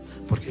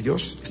 porque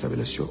Dios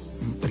estableció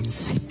un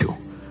principio,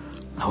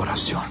 la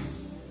oración.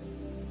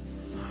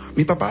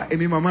 Mi papá y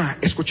mi mamá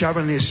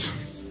escuchaban eso.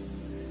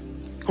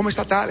 ¿Cómo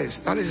está Tales?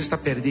 Tales está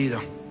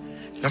perdido.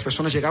 Las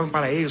personas llegaban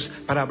para ellos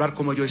para hablar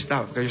como yo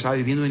estaba, porque yo estaba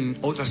viviendo en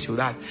otra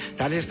ciudad.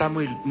 Tales está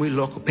muy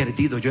loco,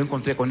 perdido. Yo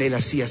encontré con él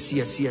así,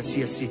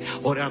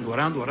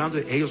 orando,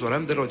 ellos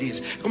orando de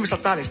rodillas. ¿Cómo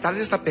está Tales?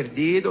 Tales está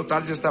perdido,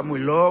 Tales está muy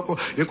loco.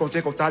 Yo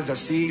encontré con Tales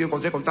así, yo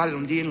encontré con Tales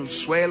un día en el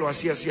suelo,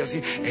 así.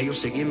 Ellos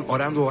seguían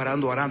orando.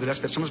 Y las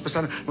personas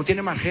pensaron, no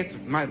tiene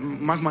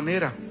más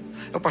manera.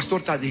 El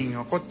pastor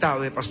tadinho,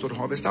 coitado de pastor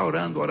Robert, está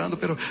orando,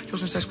 pero Dios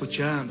no está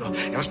escuchando.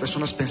 Y las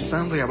personas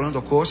pensando y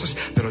hablando cosas,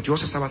 pero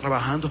Dios estaba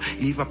trabajando.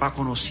 Y mi papá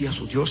conocía a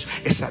su Dios,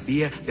 él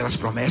sabía de las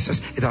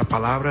promesas y de la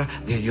palabra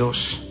de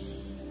Dios.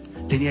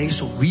 Tenía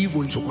eso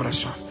vivo en su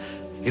corazón.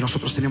 Y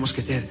nosotros tenemos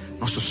que tener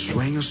nuestros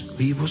sueños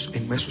vivos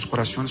en nuestros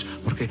corazones,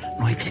 porque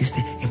no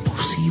existe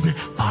imposible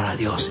para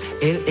Dios.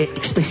 Él es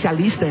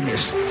especialista en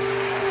eso.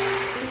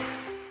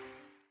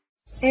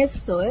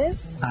 Esto es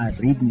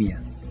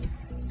Arritmia.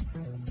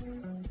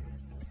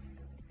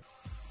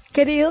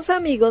 Queridos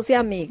amigos y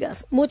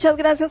amigas, muchas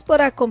gracias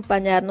por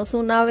acompañarnos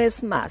una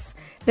vez más.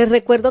 Les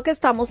recuerdo que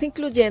estamos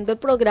incluyendo el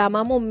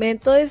programa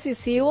Momento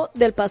Decisivo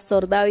del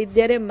pastor David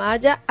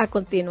Jeremiah a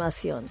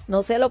continuación.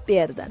 No se lo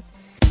pierdan.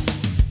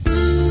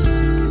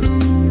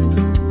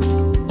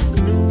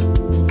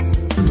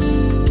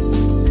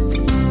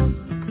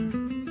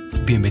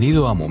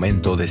 Bienvenido a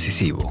Momento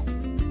Decisivo.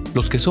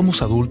 Los que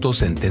somos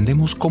adultos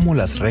entendemos cómo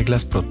las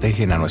reglas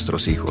protegen a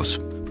nuestros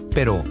hijos,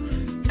 pero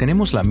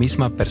 ¿tenemos la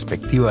misma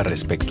perspectiva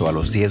respecto a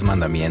los 10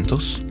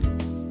 mandamientos?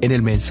 En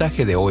el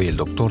mensaje de hoy, el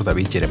Dr.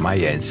 David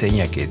Jeremiah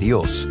enseña que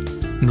Dios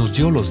nos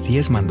dio los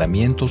 10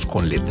 mandamientos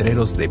con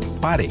letreros de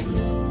pare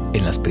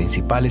en las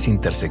principales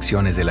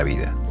intersecciones de la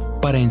vida,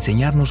 para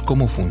enseñarnos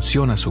cómo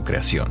funciona su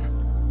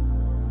creación.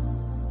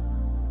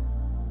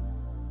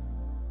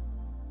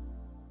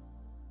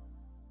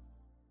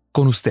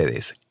 Con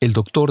ustedes, el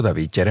Dr.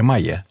 David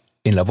Jeremiah,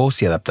 en la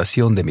voz y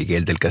adaptación de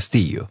Miguel del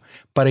Castillo,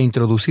 para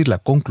introducir la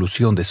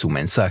conclusión de su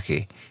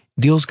mensaje,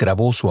 Dios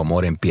grabó su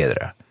amor en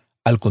piedra.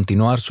 Al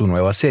continuar su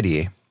nueva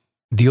serie,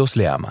 Dios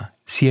le ama,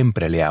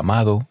 siempre le ha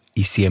amado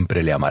y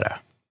siempre le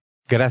amará.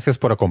 Gracias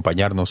por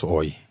acompañarnos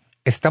hoy.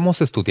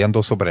 Estamos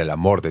estudiando sobre el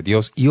amor de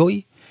Dios y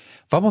hoy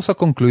vamos a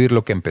concluir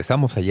lo que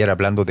empezamos ayer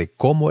hablando de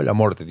cómo el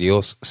amor de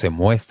Dios se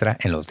muestra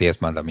en los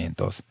 10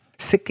 mandamientos.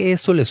 Sé que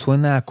eso le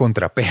suena a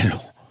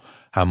contrapelo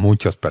a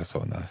muchas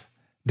personas.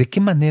 ¿De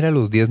qué manera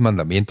los 10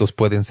 mandamientos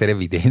pueden ser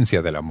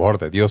evidencia del amor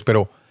de Dios?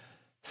 Pero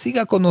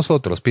siga con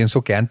nosotros.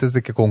 Pienso que antes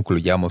de que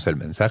concluyamos el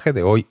mensaje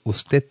de hoy,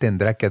 usted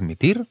tendrá que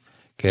admitir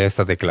que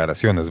esta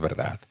declaración es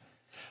verdad.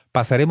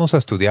 Pasaremos a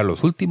estudiar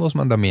los últimos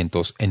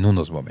mandamientos en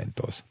unos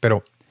momentos.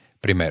 Pero,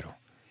 primero,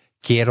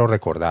 quiero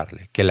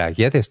recordarle que la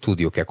guía de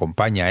estudio que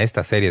acompaña a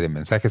esta serie de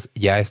mensajes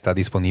ya está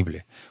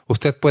disponible.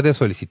 Usted puede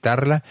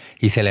solicitarla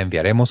y se la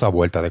enviaremos a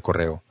vuelta de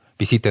correo.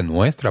 Visite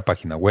nuestra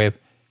página web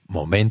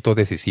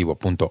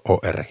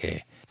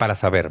momentodecisivo.org para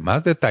saber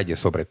más detalles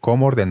sobre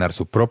cómo ordenar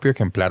su propio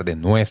ejemplar de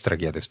nuestra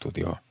guía de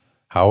estudio.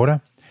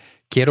 Ahora,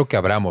 quiero que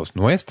abramos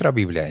nuestra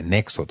Biblia en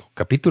Éxodo,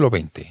 capítulo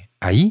 20.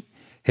 Ahí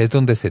es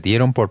donde se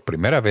dieron por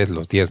primera vez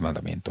los 10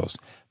 mandamientos.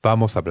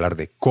 Vamos a hablar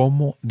de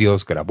cómo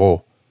Dios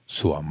grabó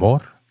su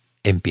amor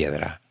en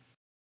piedra.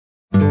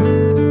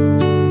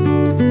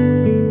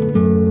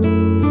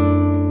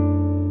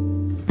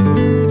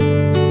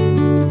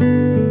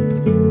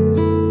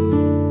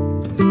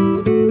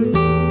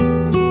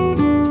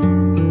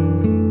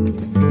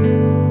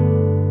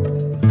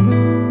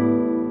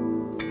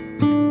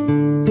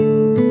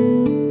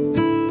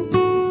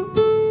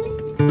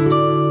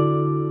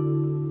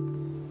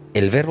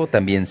 El verbo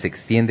también se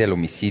extiende al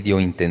homicidio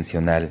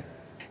intencional.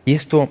 Y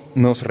esto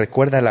nos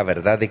recuerda la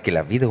verdad de que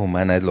la vida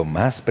humana es lo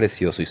más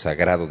precioso y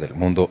sagrado del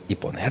mundo y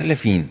ponerle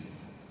fin,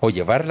 o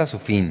llevarla a su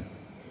fin,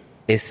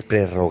 es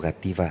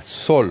prerrogativa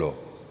solo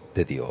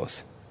de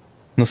Dios.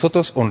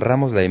 Nosotros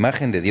honramos la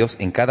imagen de Dios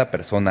en cada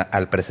persona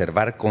al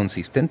preservar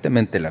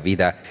consistentemente la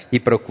vida y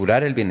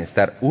procurar el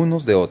bienestar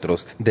unos de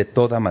otros de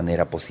toda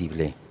manera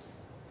posible.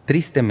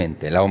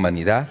 Tristemente, la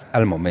humanidad,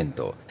 al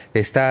momento,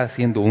 está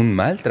haciendo un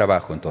mal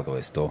trabajo en todo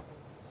esto.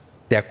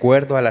 De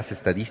acuerdo a las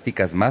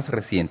estadísticas más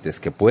recientes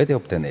que puede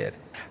obtener,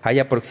 hay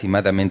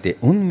aproximadamente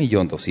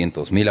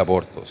 1.200.000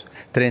 abortos,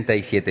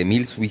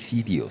 37.000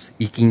 suicidios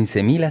y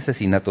 15.000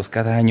 asesinatos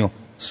cada año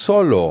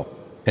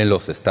solo en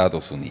los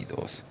Estados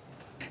Unidos.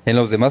 En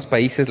los demás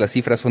países las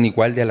cifras son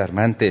igual de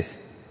alarmantes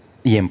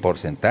y en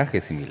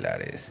porcentajes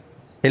similares.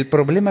 El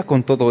problema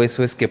con todo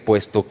eso es que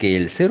puesto que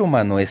el ser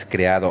humano es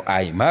creado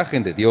a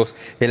imagen de Dios,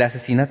 el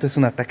asesinato es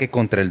un ataque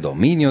contra el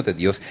dominio de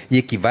Dios y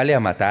equivale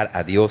a matar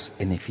a Dios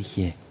en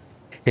efigie.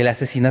 El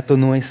asesinato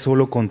no es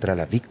solo contra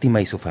la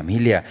víctima y su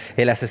familia.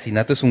 El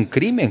asesinato es un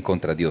crimen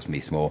contra Dios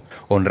mismo.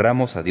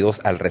 Honramos a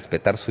Dios al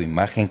respetar su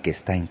imagen que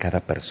está en cada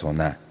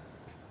persona.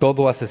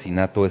 Todo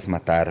asesinato es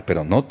matar,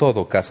 pero no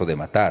todo caso de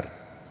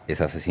matar es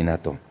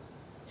asesinato.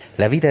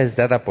 La vida es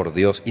dada por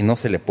Dios y no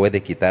se le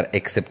puede quitar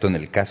excepto en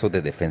el caso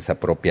de defensa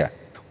propia,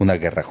 una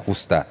guerra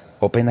justa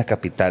o pena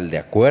capital de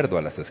acuerdo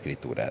a las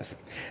Escrituras.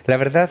 La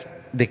verdad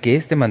de que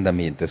este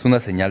mandamiento es una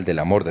señal del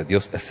amor de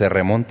Dios se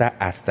remonta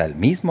hasta el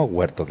mismo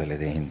huerto del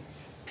Edén.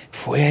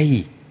 Fue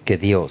ahí que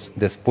Dios,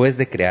 después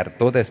de crear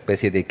toda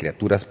especie de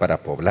criaturas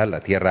para poblar la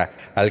tierra,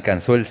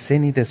 alcanzó el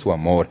cenit de su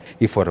amor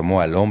y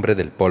formó al hombre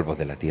del polvo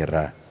de la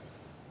tierra.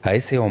 A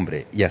ese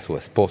hombre y a su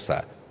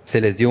esposa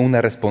se les dio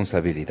una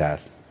responsabilidad.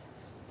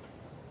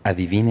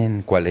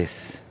 Adivinen cuál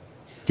es.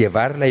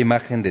 Llevar la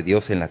imagen de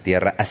Dios en la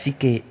tierra,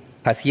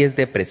 así es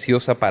de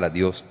preciosa para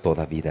Dios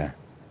toda vida.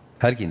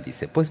 Alguien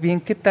dice, pues bien,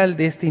 ¿qué tal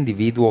de este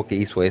individuo que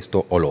hizo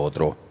esto o lo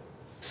otro?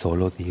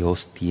 Solo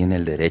Dios tiene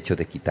el derecho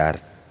de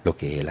quitar lo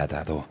que Él ha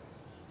dado.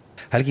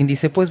 Alguien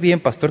dice, pues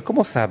bien, pastor,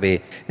 ¿cómo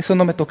sabe? Eso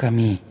no me toca a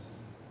mí.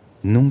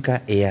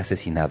 Nunca he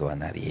asesinado a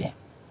nadie.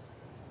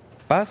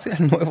 Pase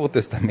al Nuevo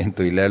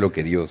Testamento y lea lo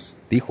que Dios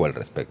dijo al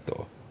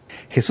respecto.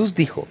 Jesús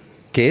dijo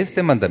que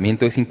este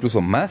mandamiento es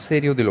incluso más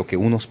serio de lo que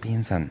unos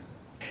piensan.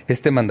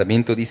 Este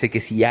mandamiento dice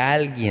que si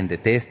alguien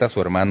detesta a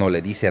su hermano o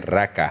le dice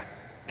raca,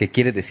 que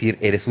quiere decir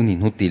eres un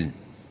inútil,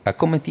 ha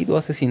cometido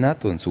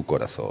asesinato en su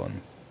corazón.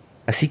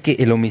 Así que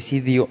el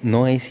homicidio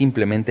no es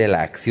simplemente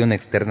la acción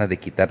externa de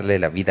quitarle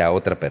la vida a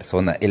otra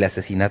persona. El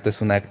asesinato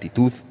es una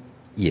actitud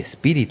y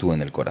espíritu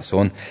en el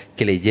corazón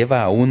que le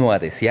lleva a uno a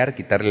desear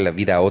quitarle la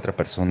vida a otra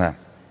persona.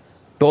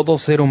 Todo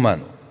ser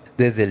humano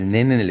desde el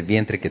nene en el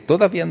vientre que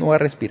todavía no ha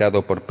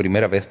respirado por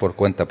primera vez por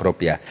cuenta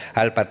propia,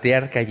 al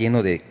patriarca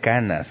lleno de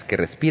canas que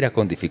respira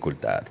con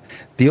dificultad.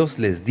 Dios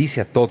les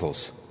dice a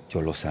todos: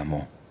 yo los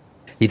amo.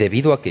 Y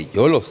debido a que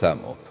yo los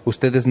amo,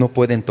 ustedes no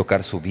pueden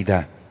tocar su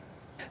vida.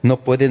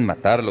 No pueden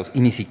matarlos y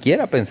ni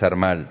siquiera pensar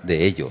mal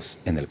de ellos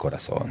en el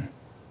corazón.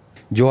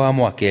 Yo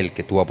amo a aquel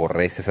que tú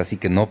aborreces, así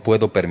que no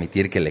puedo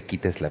permitir que le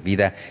quites la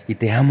vida, y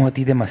te amo a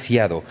ti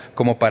demasiado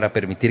como para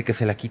permitir que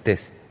se la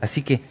quites.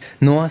 Así que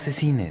no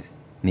asesines,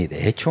 ni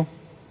de hecho,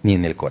 ni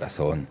en el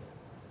corazón.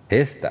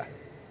 Esta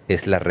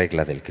es la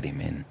regla del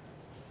crimen.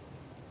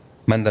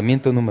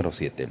 Mandamiento número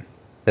 7.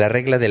 La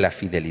regla de la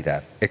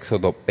fidelidad.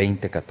 Éxodo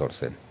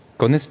 20:14.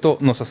 Con esto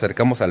nos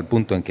acercamos al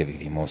punto en que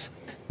vivimos.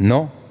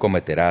 No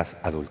cometerás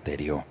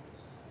adulterio.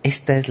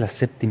 Esta es la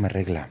séptima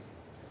regla.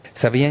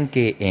 ¿Sabían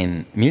que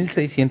en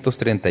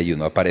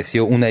 1631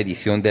 apareció una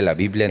edición de la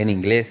Biblia en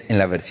inglés en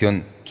la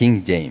versión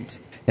King James,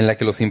 en la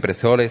que los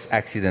impresores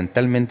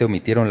accidentalmente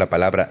omitieron la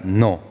palabra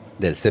no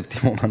del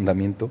séptimo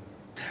mandamiento?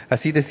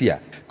 Así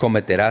decía: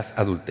 cometerás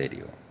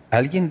adulterio.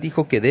 Alguien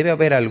dijo que debe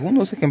haber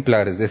algunos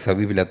ejemplares de esa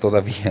Biblia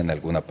todavía en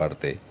alguna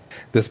parte.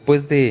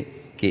 Después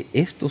de que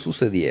esto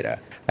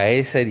sucediera, a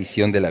esa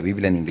edición de la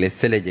Biblia en inglés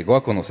se le llegó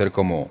a conocer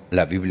como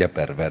la Biblia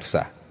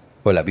perversa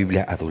o la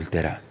Biblia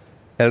adúltera.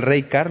 El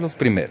rey Carlos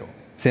I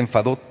se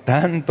enfadó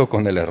tanto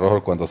con el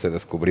error cuando se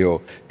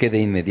descubrió que de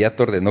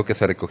inmediato ordenó que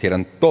se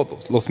recogieran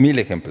todos los 1000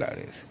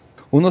 ejemplares.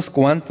 Unos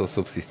cuantos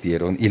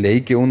subsistieron y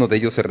leí que uno de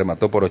ellos se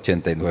remató por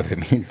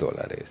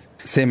 $89,000.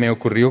 Se me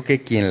ocurrió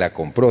que quien la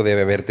compró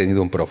debe haber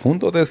tenido un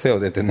profundo deseo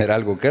de tener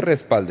algo que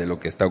respalde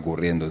lo que está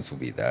ocurriendo en su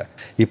vida,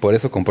 y por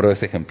eso compró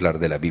ese ejemplar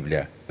de la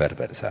Biblia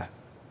perversa.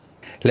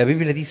 La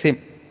Biblia dice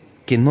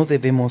que no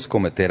debemos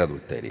cometer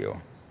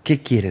adulterio.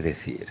 ¿Qué quiere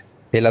decir?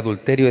 El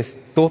adulterio es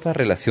toda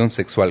relación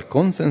sexual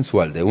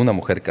consensual de una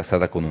mujer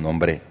casada con un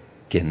hombre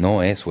que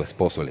no es su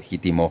esposo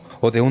legítimo,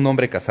 o de un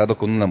hombre casado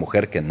con una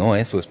mujer que no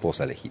es su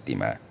esposa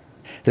legítima.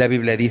 La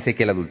Biblia dice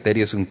que el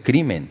adulterio es un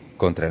crimen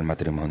contra el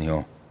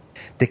matrimonio.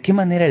 ¿De qué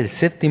manera el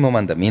séptimo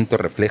mandamiento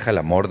refleja el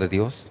amor de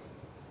Dios?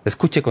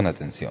 Escuche con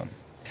atención.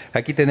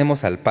 Aquí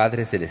tenemos al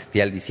Padre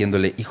Celestial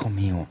diciéndole: hijo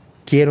mío,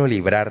 quiero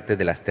librarte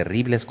de las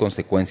terribles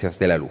consecuencias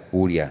de la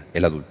lujuria,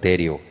 el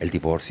adulterio, el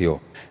divorcio.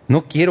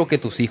 No quiero que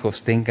tus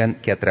hijos tengan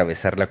que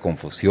atravesar la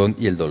confusión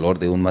y el dolor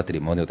de un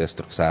matrimonio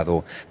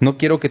destrozado. No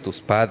quiero que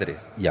tus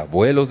padres y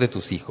abuelos de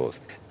tus hijos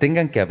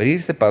tengan que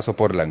abrirse paso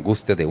por la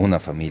angustia de una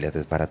familia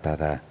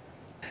desbaratada.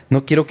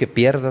 No quiero que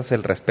pierdas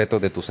el respeto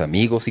de tus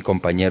amigos y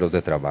compañeros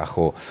de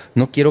trabajo.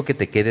 No quiero que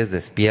te quedes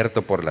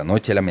despierto por la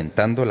noche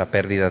lamentando la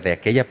pérdida de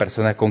aquella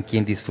persona con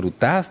quien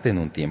disfrutaste en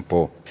un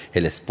tiempo,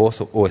 el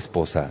esposo o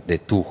esposa de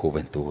tu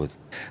juventud.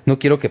 No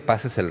quiero que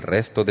pases el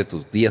resto de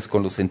tus días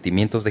con los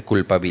sentimientos de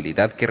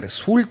culpabilidad que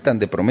resultan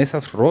de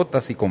promesas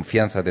rotas y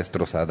confianza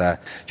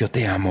destrozada. Yo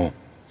te amo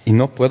y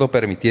no puedo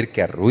permitir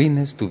que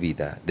arruines tu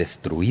vida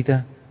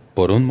destruida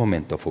por un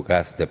momento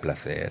fugaz de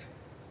placer.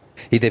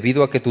 Y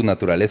debido a que tu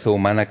naturaleza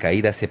humana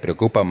caída se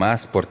preocupa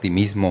más por ti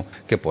mismo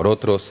que por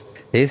otros,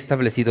 he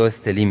establecido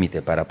este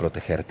límite para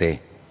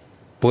protegerte.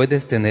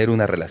 Puedes tener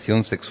una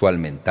relación sexual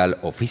mental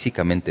o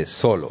físicamente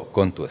solo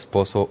con tu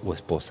esposo o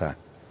esposa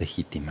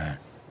legítima.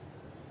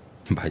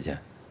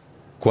 Vaya,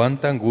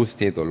 cuánta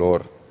angustia y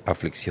dolor,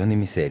 aflicción y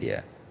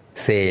miseria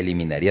se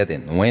eliminaría de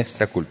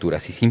nuestra cultura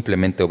si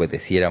simplemente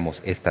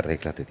obedeciéramos esta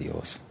regla de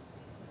Dios.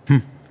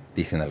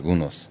 Dicen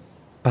algunos: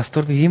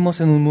 pastor,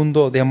 vivimos en un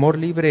mundo de amor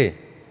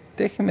libre.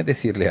 Déjeme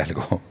decirle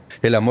algo.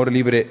 El amor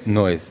libre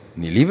no es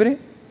ni libre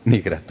ni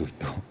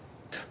gratuito.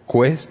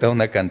 Cuesta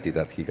una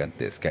cantidad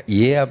gigantesca,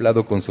 y he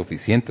hablado con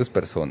suficientes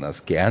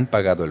personas que han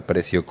pagado el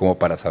precio como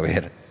para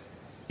saber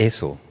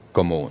eso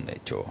como un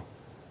hecho.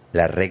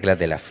 La regla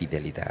de la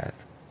fidelidad.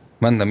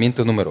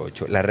 Mandamiento número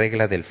 8. La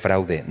regla del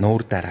fraude. No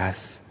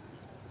hurtarás.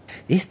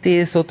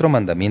 Este es otro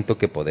mandamiento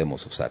que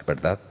podemos usar,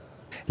 ¿verdad?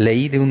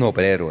 Leí de un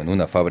obrero en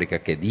una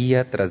fábrica que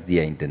día tras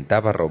día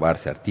intentaba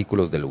robarse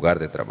artículos del lugar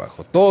de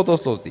trabajo.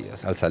 Todos los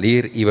días, al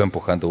salir, iba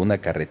empujando una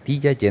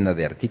carretilla llena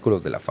de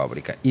artículos de la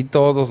fábrica, y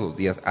todos los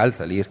días, al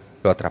salir,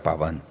 lo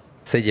atrapaban.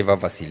 Se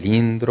llevaba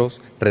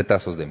cilindros,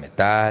 retazos de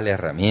metal,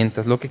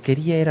 herramientas. Lo que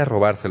quería era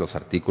robarse los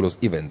artículos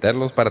y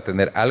venderlos para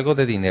tener algo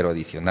de dinero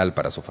adicional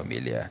para su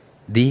familia.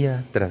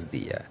 Día tras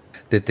día,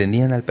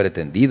 detenían al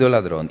pretendido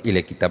ladrón y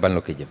le quitaban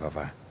lo que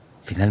llevaba.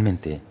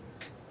 Finalmente,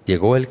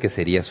 llegó el que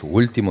sería su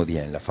último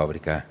día en la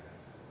fábrica.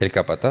 El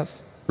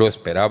capataz lo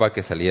esperaba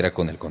que saliera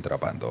con el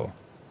contrabando.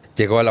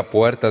 Llegó a la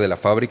puerta de la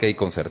fábrica y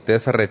con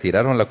certeza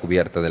retiraron la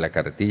cubierta de la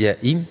carretilla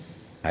y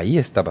ahí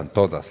estaban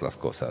todas las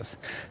cosas.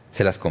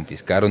 Se las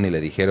confiscaron y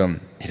le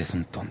dijeron: eres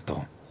un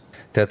tonto.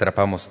 Te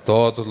atrapamos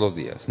todos los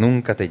días.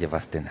 Nunca te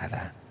llevaste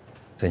nada.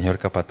 Señor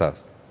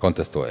capataz,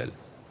 contestó él,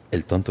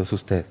 el tonto es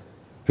usted.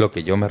 Lo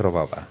que yo me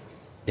robaba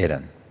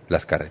eran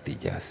las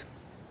carretillas.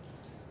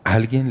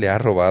 ¿Alguien le ha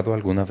robado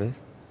alguna vez?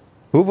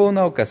 Hubo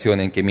una ocasión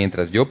en que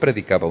mientras yo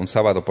predicaba un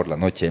sábado por la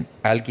noche,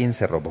 alguien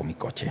se robó mi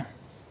coche.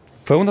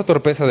 Fue una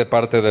torpeza de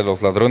parte de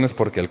los ladrones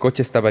porque el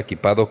coche estaba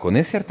equipado con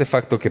ese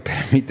artefacto que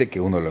permite que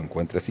uno lo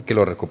encuentre, así que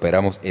lo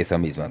recuperamos esa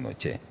misma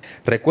noche.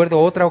 Recuerdo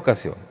otra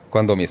ocasión,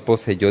 cuando mi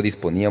esposa y yo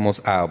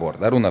disponíamos a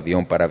abordar un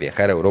avión para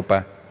viajar a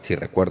Europa. Si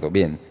recuerdo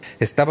bien,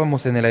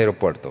 estábamos en el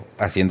aeropuerto,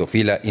 haciendo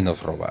fila y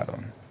nos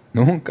robaron.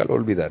 Nunca lo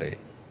olvidaré.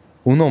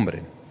 Un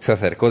hombre se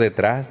acercó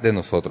detrás de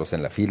nosotros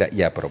en la fila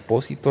y a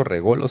propósito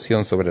regó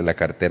loción sobre la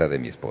cartera de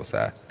mi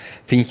esposa.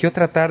 Fingió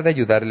tratar de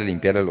ayudarle a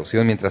limpiar la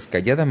loción mientras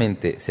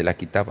calladamente se la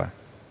quitaba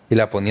y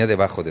la ponía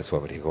debajo de su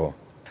abrigo.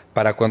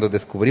 Para cuando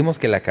descubrimos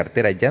que la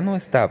cartera ya no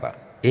estaba,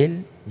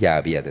 él ya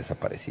había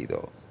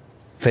desaparecido.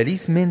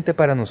 Felizmente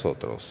para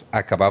nosotros,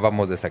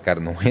 acabábamos de sacar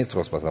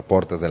nuestros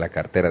pasaportes de la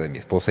cartera de mi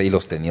esposa y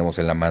los teníamos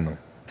en la mano.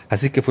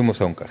 Así que fuimos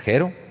a un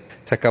cajero,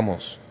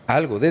 sacamos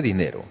algo de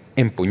dinero,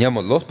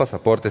 empuñamos los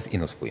pasaportes y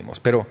nos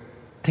fuimos. Pero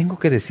tengo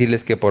que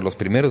decirles que por los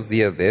primeros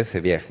días de ese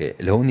viaje,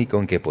 lo único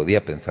en que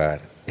podía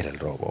pensar era el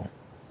robo.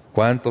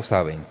 ¿Cuántos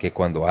saben que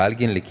cuando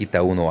alguien le quita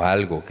a uno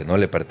algo que no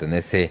le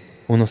pertenece,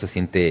 uno se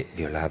siente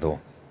violado?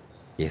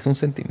 Y es un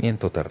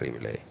sentimiento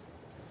terrible.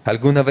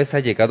 ¿Alguna vez ha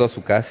llegado a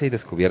su casa y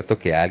descubierto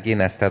que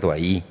alguien ha estado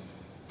ahí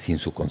sin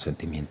su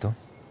consentimiento?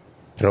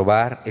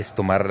 Robar es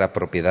tomar la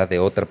propiedad de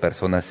otra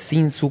persona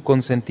sin su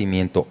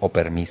consentimiento o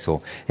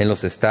permiso. En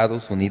los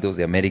Estados Unidos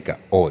de América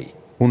hoy,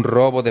 un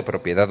robo de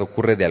propiedad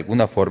ocurre de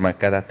alguna forma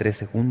cada 3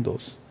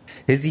 segundos.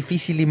 Es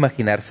difícil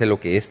imaginarse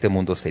lo que este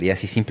mundo sería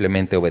si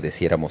simplemente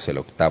obedeciéramos el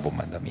 8º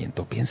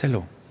mandamiento.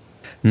 Piénselo.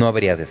 No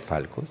habría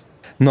desfalcos,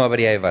 no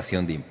habría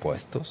evasión de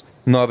impuestos,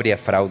 no habría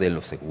fraude en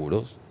los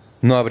seguros,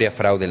 no habría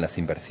fraude en las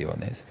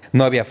inversiones,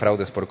 no había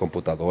fraudes por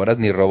computadoras,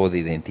 ni robo de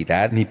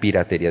identidad, ni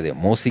piratería de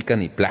música,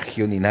 ni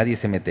plagio, ni nadie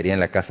se metería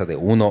en la casa de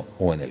uno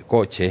o en el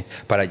coche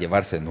para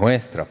llevarse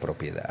nuestra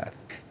propiedad.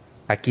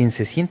 A quien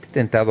se siente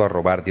tentado a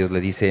robar, Dios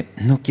le dice,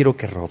 no quiero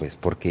que robes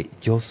porque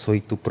yo soy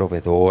tu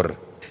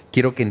proveedor.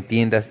 Quiero que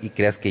entiendas y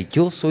creas que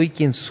yo soy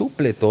quien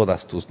suple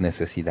todas tus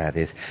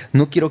necesidades.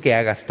 No quiero que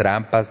hagas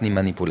trampas, ni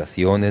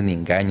manipulaciones, ni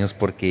engaños,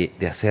 porque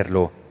de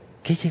hacerlo,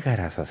 ¿qué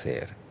llegarás a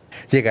hacer?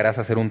 Llegarás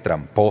a ser un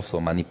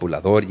tramposo,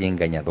 manipulador y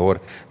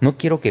engañador. No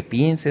quiero que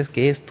pienses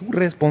que es tu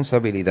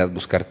responsabilidad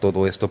buscar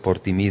todo esto por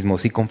ti mismo.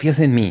 Si confías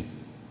en mí,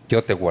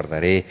 yo te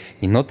guardaré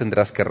y no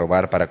tendrás que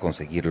robar para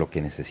conseguir lo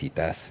que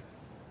necesitas.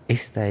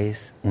 Esta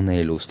es una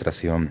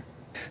ilustración.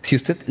 Si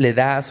usted le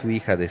da a su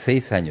hija de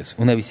 6 años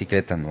una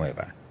bicicleta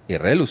nueva y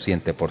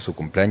reluciente por su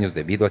cumpleaños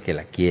debido a que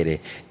la quiere,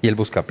 y el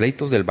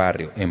buscapleitos del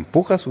barrio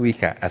empuja a su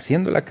hija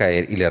haciéndola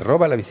caer y le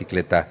roba la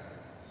bicicleta,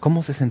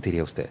 ¿cómo se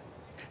sentiría usted?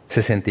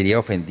 ¿Se sentiría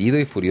ofendido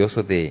y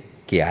furioso de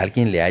que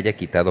alguien le haya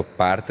quitado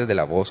parte de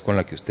la voz con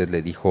la que usted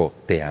le dijo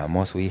 «te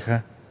amo» a su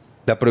hija?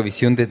 La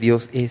provisión de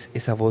Dios es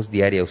esa voz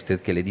diaria a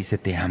usted que le dice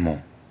 «te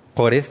amo».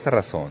 Por esta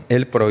razón,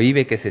 Él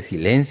prohíbe que se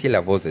silencie la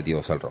voz de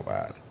Dios al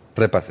robar.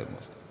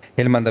 Repasemos.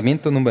 El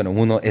mandamiento número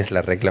 1 es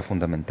la regla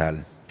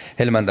fundamental.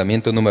 El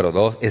mandamiento número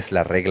 2 es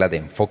la regla de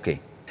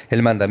enfoque.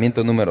 El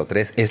mandamiento número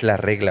 3 es la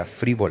regla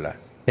frívola.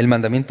 El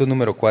mandamiento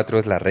número 4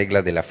 es la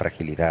regla de la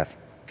fragilidad.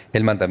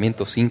 El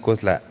mandamiento 5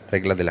 es la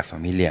regla de la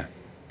familia.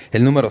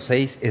 El número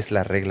 6 es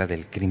la regla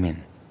del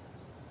crimen.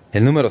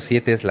 El número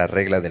 7 es la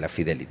regla de la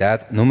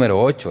fidelidad. Número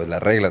 8 es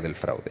la regla del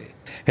fraude.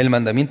 El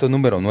mandamiento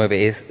número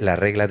 9 es la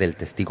regla del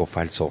testigo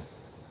falso.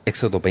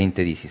 Éxodo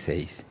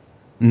 20:16.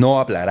 No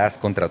hablarás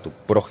contra tu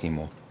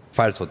prójimo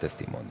falso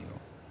testimonio.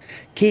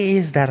 ¿Qué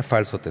es dar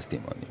falso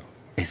testimonio?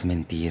 Es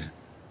mentir.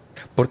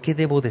 ¿Por qué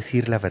debo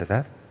decir la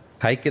verdad?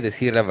 Hay que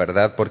decir la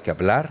verdad porque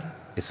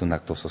hablar es un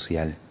acto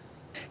social.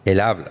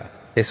 El habla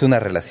es una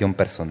relación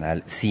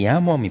personal. Si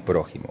amo a mi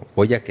prójimo,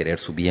 voy a querer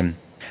su bien.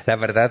 La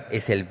verdad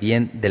es el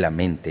bien de la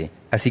mente,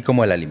 así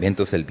como el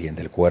alimento es el bien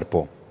del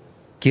cuerpo.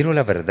 Quiero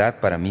la verdad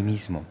para mí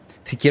mismo.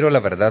 Si quiero la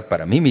verdad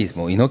para mí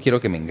mismo y no quiero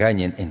que me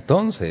engañen,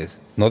 entonces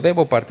no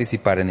debo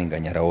participar en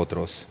engañar a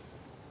otros.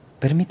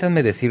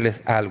 Permítanme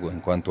decirles algo en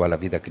cuanto a la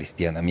vida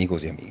cristiana,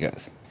 amigos y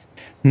amigas.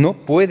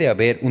 No puede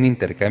haber un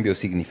intercambio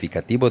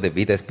significativo de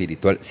vida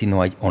espiritual si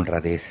no hay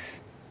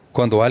honradez.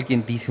 Cuando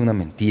alguien dice una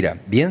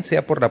mentira, bien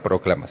sea por la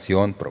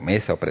proclamación,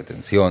 promesa o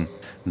pretensión,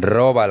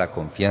 roba la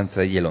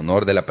confianza y el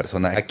honor de la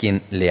persona a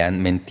quien le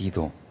han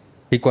mentido.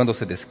 Y cuando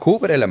se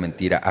descubre la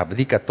mentira,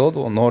 abdica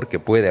todo honor que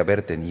puede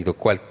haber tenido,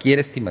 cualquier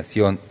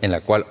estimación en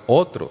la cual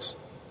otros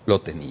lo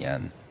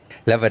tenían.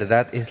 La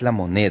verdad es la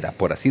moneda,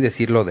 por así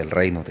decirlo, del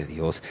reino de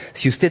Dios.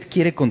 Si usted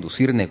quiere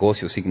conducir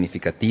negocios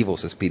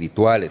significativos,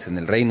 espirituales en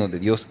el reino de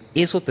Dios,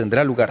 eso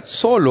tendrá lugar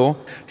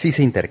solo si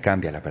se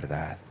intercambia la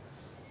verdad.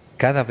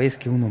 Cada vez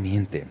que uno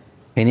miente,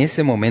 en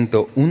ese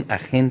momento un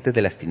agente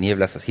de las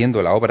tinieblas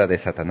haciendo la obra de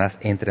Satanás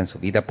entra en su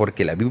vida,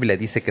 porque la Biblia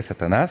dice que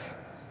Satanás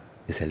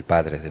es el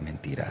padre de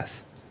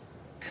mentiras.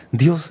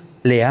 Dios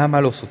le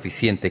ama lo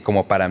suficiente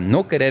como para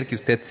no querer que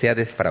usted sea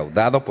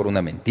defraudado por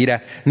una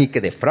mentira, ni que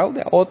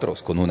defraude a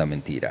otros con una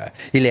mentira.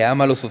 Y le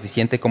ama lo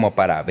suficiente como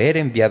para haber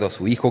enviado a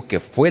su Hijo, que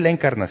fue la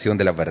encarnación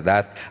de la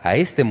verdad, a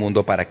este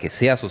mundo para que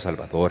sea su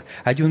Salvador.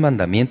 Hay un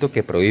mandamiento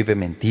que prohíbe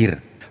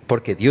mentir,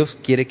 porque Dios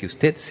quiere que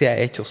usted sea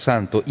hecho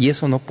santo, y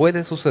eso no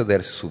puede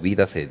suceder si su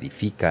vida se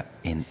edifica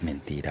en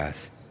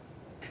mentiras.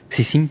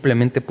 Si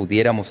simplemente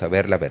pudiéramos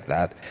saber la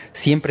verdad,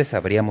 siempre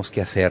sabríamos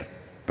qué hacer,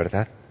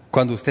 ¿verdad?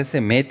 Cuando usted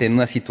se mete en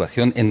una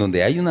situación en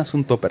donde hay un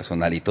asunto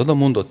personal y todo el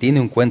mundo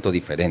tiene un cuento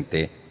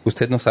diferente,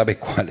 usted no sabe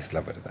cuál es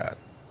la verdad.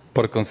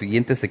 Por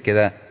consiguiente, se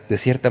queda de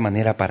cierta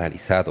manera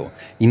paralizado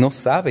y no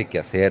sabe qué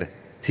hacer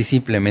si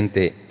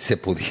simplemente se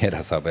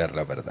pudiera saber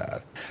la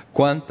verdad.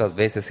 ¿Cuántas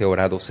veces he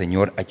orado,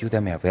 Señor,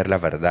 ayúdame a ver la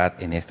verdad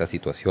en esta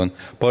situación?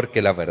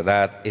 Porque la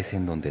verdad es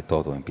en donde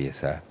todo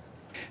empieza.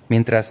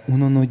 Mientras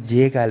uno no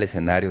llega al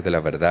escenario de la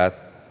verdad,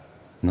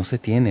 no se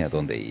tiene a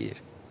dónde ir.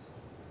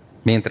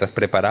 Mientras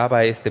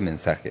preparaba este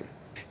mensaje,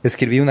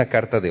 escribí una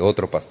carta de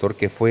otro pastor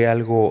que fue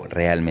algo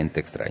realmente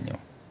extraño.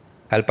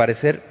 Al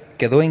parecer,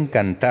 quedó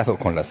encantado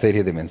con la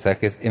serie de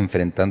mensajes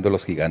enfrentando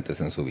los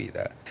gigantes en su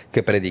vida,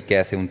 que prediqué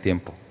hace un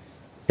tiempo.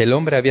 El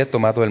hombre había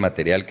tomado el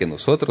material que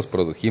nosotros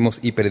produjimos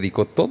y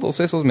predicó todos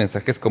esos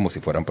mensajes como si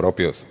fueran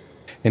propios.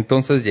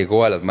 Entonces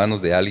llegó a las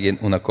manos de alguien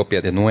una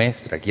copia de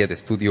nuestra guía de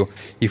estudio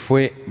y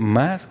fue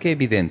más que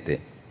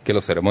evidente que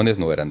los sermones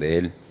no eran de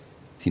él,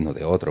 sino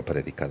de otro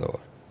predicador.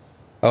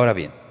 Ahora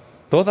bien,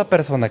 toda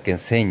persona que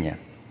enseña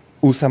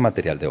usa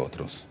material de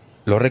otros.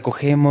 Lo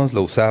recogemos,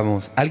 lo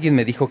usamos. Alguien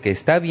me dijo que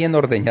está bien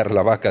ordeñar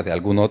la vaca de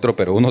algún otro,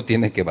 pero uno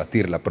tiene que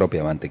batir la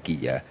propia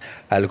mantequilla.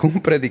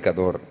 Algún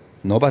predicador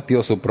no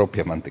batió su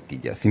propia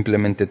mantequilla,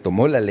 simplemente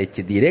tomó la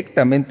leche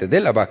directamente de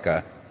la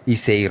vaca y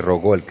se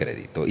irrogó el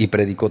crédito, y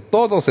predicó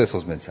todos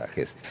esos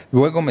mensajes.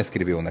 Luego me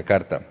escribió una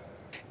carta.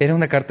 Era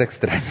una carta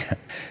extraña.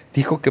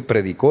 Dijo que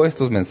predicó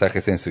estos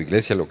mensajes en su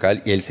iglesia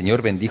local y el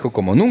Señor bendijo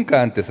como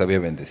nunca antes había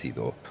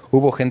bendecido.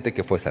 Hubo gente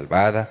que fue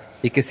salvada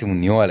y que se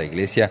unió a la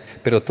iglesia,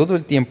 pero todo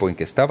el tiempo en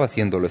que estaba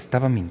haciéndolo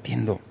estaba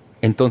mintiendo.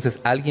 Entonces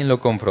alguien lo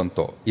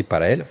confrontó y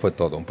para él fue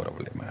todo un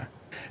problema.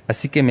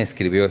 Así que me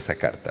escribió esa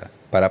carta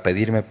para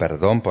pedirme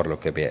perdón por lo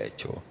que había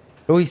hecho.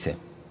 Lo hice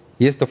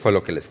y esto fue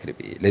lo que le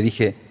escribí. Le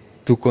dije: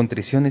 tu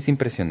contrición es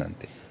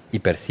impresionante y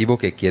percibo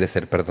que quieres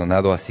ser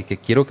perdonado, así que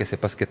quiero que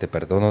sepas que te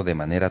perdono de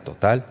manera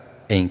total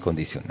e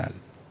incondicional.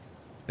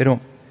 Pero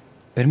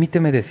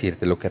permíteme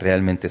decirte lo que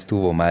realmente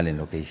estuvo mal en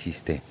lo que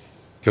hiciste.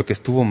 Lo que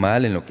estuvo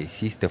mal en lo que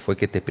hiciste fue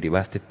que te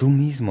privaste tú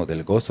mismo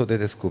del gozo de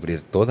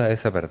descubrir toda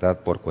esa verdad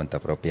por cuenta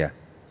propia,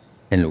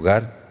 en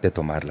lugar de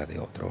tomarla de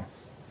otro.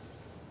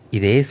 Y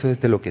de eso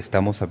es de lo que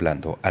estamos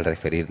hablando al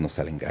referirnos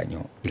al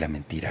engaño y la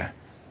mentira.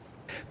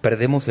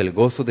 Perdemos el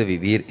gozo de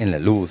vivir en la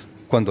luz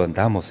cuando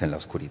andamos en la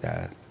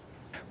oscuridad.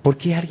 ¿Por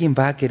qué alguien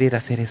va a querer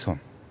hacer eso?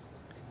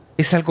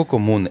 Es algo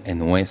común en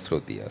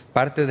nuestros días.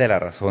 Parte de la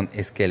razón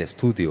es que el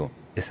estudio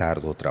es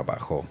arduo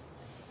trabajo.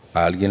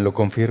 ¿Alguien lo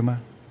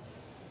confirma?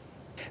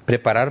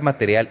 Preparar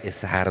material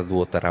es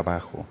arduo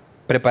trabajo.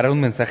 Preparar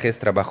un mensaje es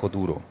trabajo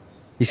duro.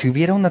 Y si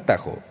hubiera un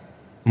atajo,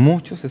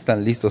 muchos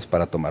están listos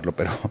para tomarlo,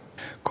 pero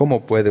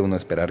 ¿cómo puede uno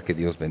esperar que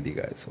Dios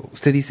bendiga eso?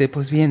 Usted dice: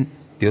 pues bien,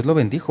 Dios lo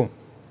bendijo.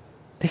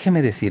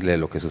 Déjeme decirle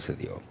lo que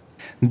sucedió.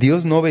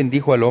 Dios no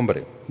bendijo al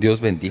hombre,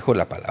 Dios bendijo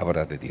la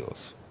palabra de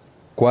Dios.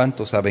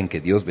 ¿Cuántos saben que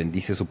Dios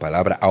bendice su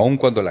palabra aun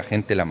cuando la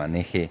gente la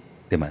maneje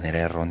de manera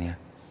errónea?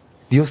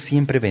 Dios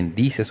siempre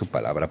bendice su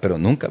palabra, pero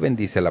nunca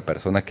bendice a la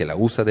persona que la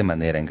usa de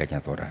manera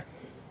engañadora.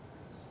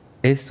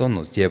 Esto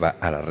nos lleva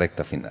a la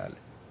recta final.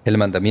 El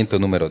mandamiento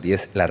número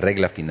 10, la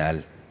regla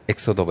final,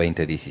 Éxodo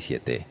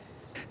 20:17.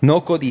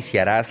 No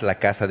codiciarás la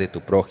casa de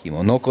tu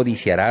prójimo, no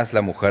codiciarás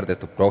la mujer de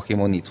tu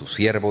prójimo, ni su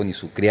siervo, ni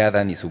su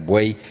criada, ni su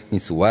buey,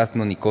 ni su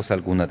asno, ni cosa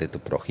alguna de tu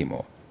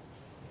prójimo.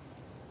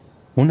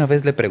 Una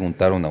vez le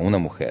preguntaron a una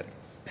mujer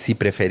si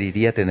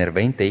preferiría tener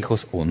 20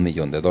 hijos o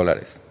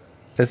 $1,000,000.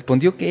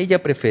 Respondió que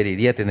ella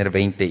preferiría tener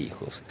 20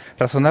 hijos.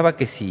 Razonaba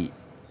que si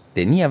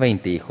tenía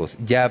 20 hijos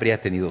ya habría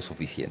tenido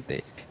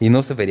suficiente y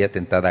no se vería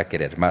tentada a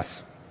querer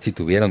más. Si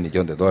tuviera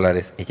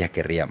 $1,000,000, ella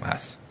querría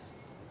más.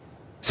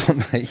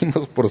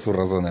 Sonreímos por su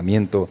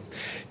razonamiento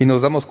y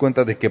nos damos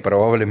cuenta de que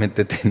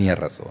probablemente tenía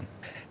razón.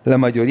 La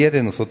mayoría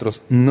de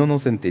nosotros no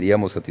nos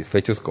sentiríamos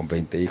satisfechos con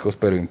 20 hijos,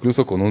 pero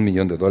incluso con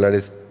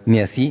 $1,000,000, ni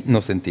así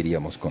nos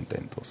sentiríamos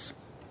contentos.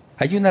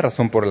 Hay una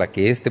razón por la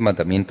que este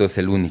mandamiento es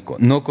el único.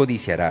 No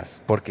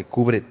codiciarás, porque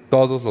cubre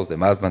todos los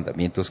demás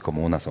mandamientos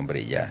como una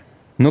sombrilla.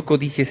 No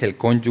codicies el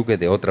cónyuge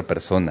de otra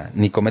persona,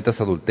 ni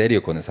cometas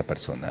adulterio con esa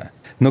persona.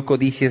 No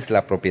codicies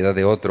la propiedad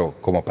de otro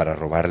como para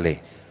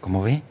robarle.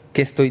 ¿Cómo ve?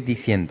 ¿Qué estoy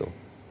diciendo?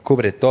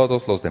 Cubre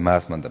todos los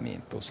demás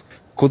mandamientos.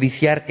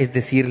 Codiciar es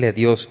decirle a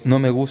Dios: no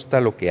me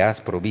gusta lo que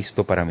has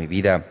provisto para mi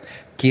vida,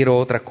 quiero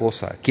otra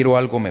cosa, quiero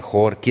algo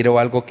mejor, quiero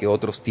algo que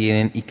otros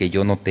tienen y que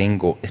yo no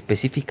tengo.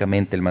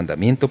 Específicamente, el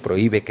mandamiento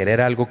prohíbe querer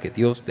algo que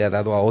Dios le ha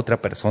dado a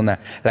otra persona: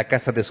 la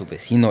casa de su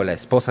vecino, la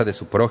esposa de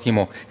su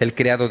prójimo, el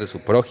criado de su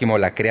prójimo,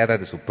 la criada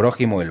de su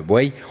prójimo, el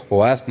buey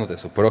o asno de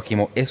su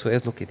prójimo. Eso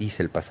es lo que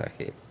dice el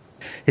pasaje.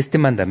 Este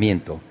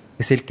mandamiento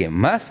es el que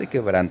más se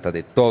quebranta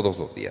de todos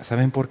los días.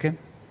 ¿Saben por qué?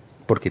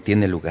 Porque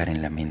tiene lugar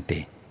en la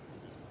mente.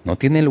 No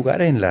tiene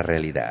lugar en la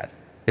realidad.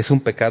 Es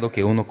un pecado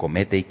que uno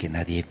comete y que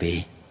nadie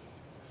ve.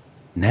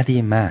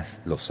 Nadie más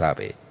lo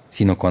sabe,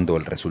 sino cuando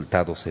el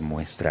resultado se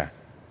muestra.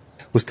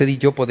 Usted y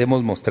yo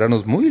podemos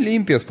mostrarnos muy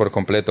limpios por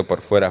completo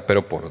por fuera,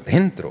 pero por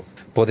dentro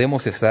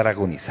podemos estar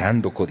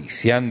agonizando,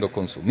 codiciando,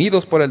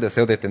 consumidos por el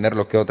deseo de tener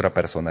lo que otra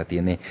persona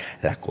tiene.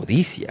 La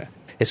codicia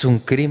es un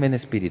crimen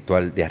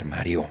espiritual de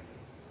armario,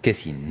 que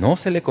si no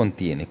se le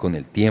contiene con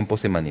el tiempo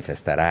se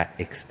manifestará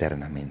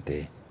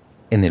externamente.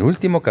 En el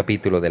último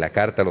capítulo de la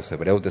carta a los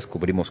Hebreos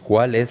descubrimos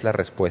cuál es la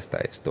respuesta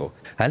a esto.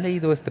 ¿Han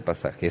leído este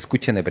pasaje?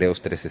 Escuchen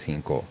Hebreos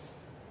 13:5.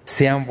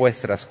 Sean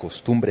vuestras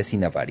costumbres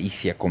sin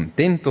avaricia,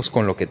 contentos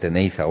con lo que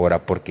tenéis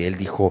ahora, porque Él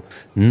dijo,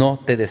 no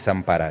te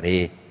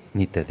desampararé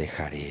ni te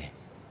dejaré.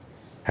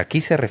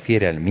 Aquí se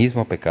refiere al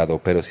mismo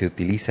pecado, pero se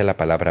utiliza la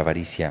palabra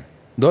avaricia.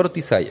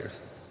 Dorothy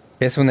Sayers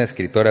es una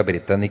escritora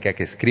británica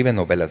que escribe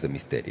novelas de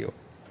misterio.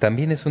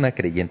 También es una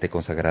creyente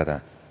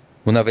consagrada.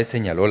 Una vez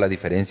señaló la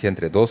diferencia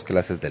entre dos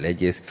clases de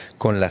leyes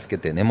con las que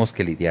tenemos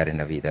que lidiar en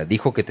la vida.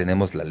 Dijo que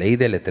tenemos la ley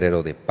del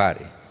letrero de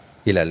pare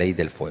y la ley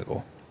del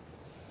fuego.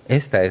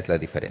 Esta es la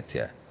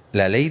diferencia.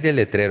 La ley del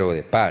letrero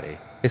de pare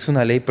es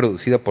una ley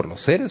producida por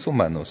los seres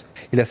humanos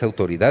y las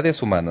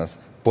autoridades humanas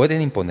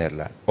pueden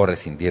imponerla o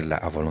rescindirla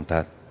a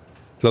voluntad.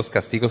 Los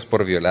castigos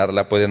por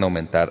violarla pueden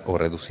aumentar o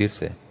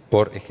reducirse.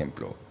 Por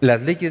ejemplo,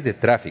 las leyes de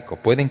tráfico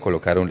pueden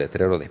colocar un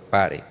letrero de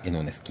pare en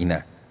una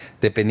esquina,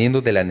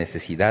 dependiendo de la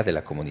necesidad de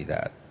la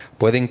comunidad.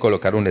 Pueden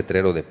colocar un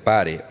letrero de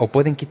pare o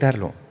pueden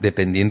quitarlo,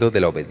 dependiendo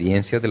de la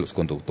obediencia de los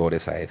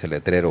conductores a ese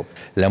letrero.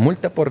 La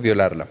multa por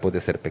violarla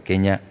puede ser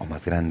pequeña o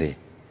más grande.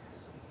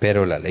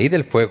 Pero la ley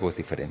del fuego es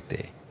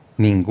diferente.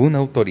 Ninguna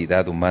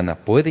autoridad humana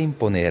puede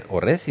imponer o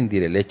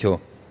rescindir el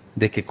hecho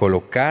de que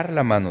colocar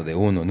la mano de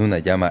uno en una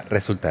llama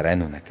resultará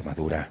en una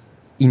quemadura.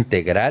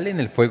 Integral en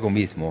el fuego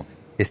mismo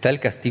está el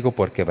castigo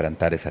por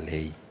quebrantar esa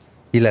ley.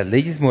 Y las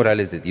leyes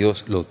morales de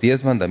Dios, los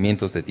 10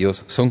 mandamientos de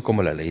Dios, son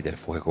como la ley del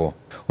fuego.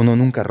 Uno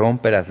nunca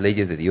rompe las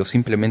leyes de Dios,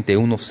 simplemente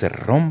uno se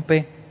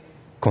rompe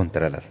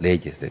contra las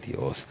leyes de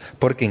Dios.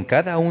 Porque en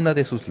cada una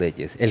de sus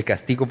leyes el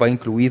castigo va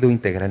incluido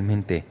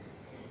integralmente.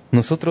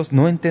 Nosotros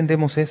no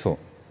entendemos eso.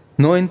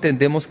 No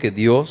entendemos que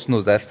Dios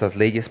nos da estas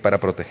leyes para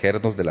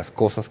protegernos de las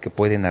cosas que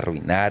pueden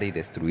arruinar y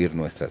destruir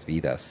nuestras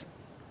vidas.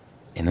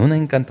 En una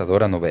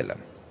encantadora novela,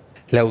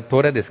 la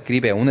autora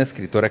describe a una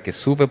escritora que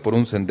sube por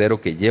un sendero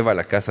que lleva a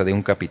la casa de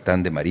un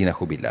capitán de marina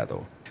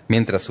jubilado.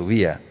 Mientras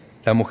subía,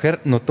 la mujer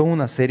notó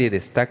una serie de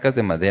estacas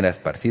de madera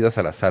esparcidas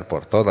al azar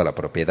por toda la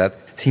propiedad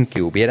sin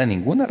que hubiera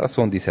ninguna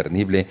razón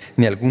discernible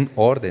ni algún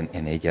orden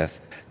en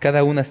ellas.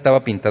 Cada una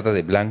estaba pintada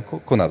de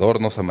blanco con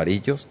adornos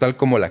amarillos, tal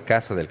como la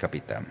casa del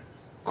capitán.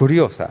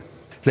 Curiosa,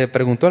 le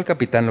preguntó al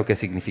capitán lo que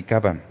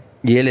significaban.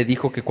 Y él le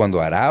dijo que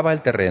cuando araba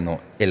el terreno,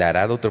 el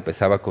arado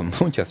tropezaba con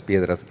muchas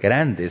piedras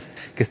grandes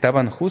que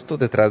estaban justo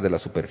detrás de la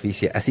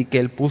superficie, así que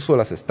él puso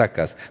las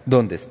estacas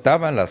donde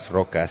estaban las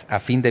rocas a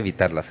fin de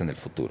evitarlas en el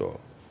futuro.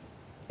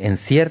 En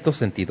cierto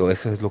sentido,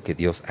 eso es lo que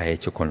Dios ha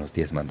hecho con los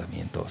 10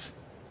 mandamientos.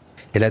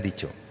 Él ha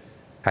dicho,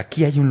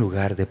 aquí hay un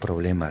lugar de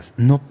problemas,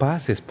 no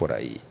pases por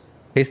ahí.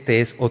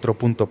 Este es otro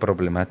punto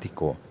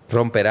problemático.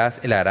 Romperás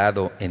el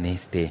arado en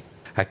este.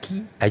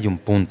 Aquí hay un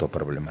punto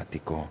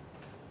problemático.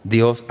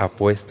 Dios ha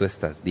puesto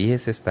estas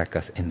 10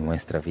 estacas en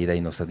nuestra vida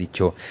y nos ha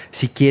dicho,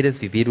 si quieres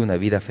vivir una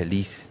vida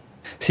feliz,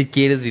 si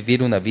quieres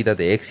vivir una vida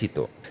de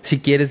éxito, si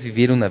quieres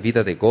vivir una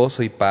vida de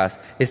gozo y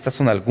paz, estas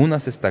son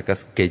algunas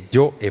estacas que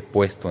yo he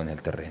puesto en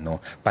el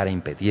terreno para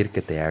impedir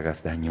que te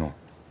hagas daño.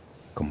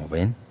 Como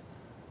ven,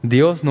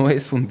 Dios no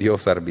es un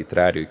Dios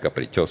arbitrario y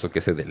caprichoso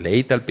que se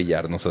deleita al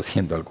pillarnos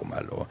haciendo algo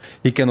malo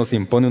y que nos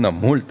impone una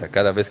multa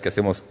cada vez que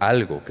hacemos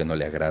algo que no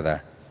le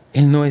agrada.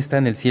 Él no está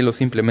en el cielo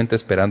simplemente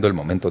esperando el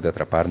momento de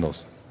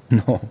atraparnos.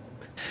 No,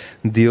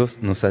 Dios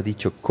nos ha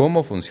dicho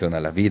cómo funciona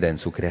la vida en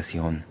su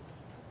creación.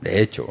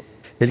 De hecho,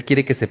 Él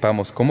quiere que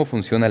sepamos cómo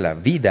funciona la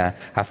vida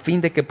a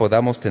fin de que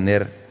podamos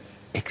tener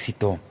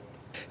éxito.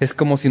 Es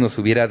como si nos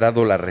hubiera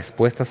dado las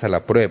respuestas a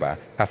la prueba,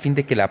 a fin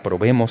de que la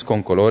aprobemos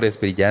con colores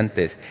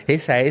brillantes.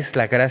 Esa es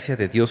la gracia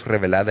de Dios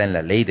revelada en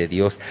la ley de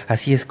Dios.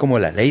 Así es como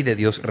la ley de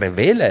Dios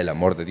revela el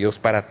amor de Dios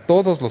para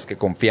todos los que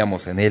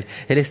confiamos en Él.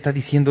 Él está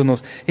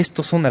diciéndonos,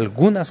 estos son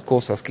algunas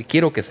cosas que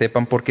quiero que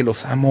sepan porque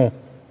los amo.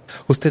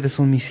 Ustedes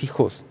son mis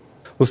hijos.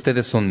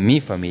 Ustedes son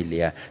mi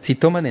familia. Si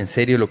toman en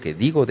serio lo que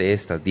digo de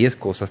estas 10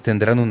 cosas,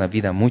 tendrán una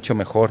vida mucho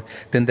mejor.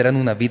 Tendrán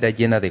una vida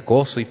llena de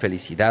gozo y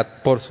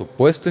felicidad, por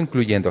supuesto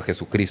incluyendo a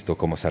Jesucristo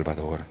como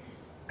Salvador.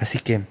 Así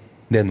que,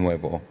 de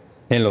nuevo,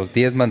 en los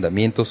 10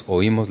 mandamientos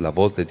oímos la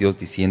voz de Dios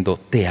diciendo,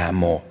 te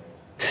amo,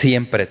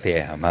 siempre te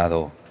he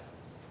amado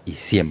y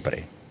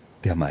siempre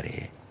te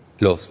amaré.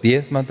 Los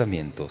 10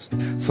 mandamientos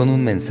son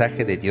un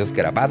mensaje de Dios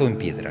grabado en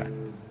piedra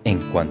en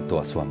cuanto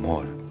a su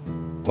amor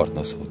por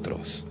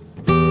nosotros.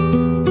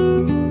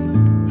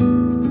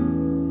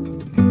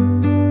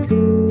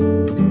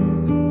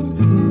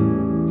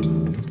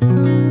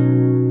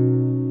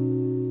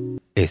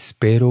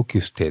 Espero que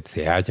usted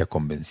se haya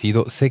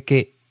convencido. Sé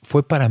que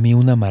fue para mí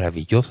una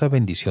maravillosa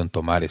bendición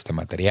tomar este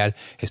material,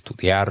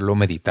 estudiarlo,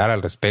 meditar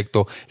al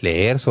respecto,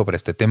 leer sobre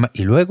este tema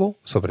y luego,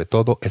 sobre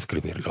todo,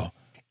 escribirlo.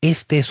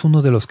 Este es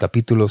uno de los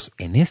capítulos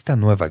en esta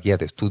nueva guía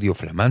de estudio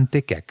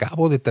flamante que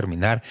acabo de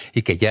terminar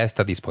y que ya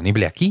está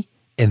disponible aquí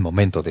en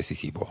Momento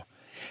Decisivo.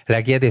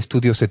 La guía de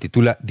estudio se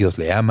titula Dios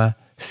le ama,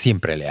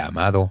 siempre le ha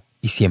amado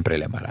y siempre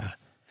le amará.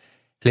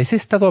 Les he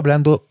estado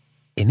hablando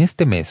en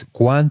este mes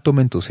cuánto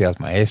me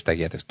entusiasma esta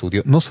guía de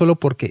estudio, no solo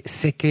porque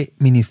sé que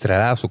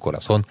ministrará a su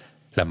corazón.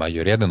 La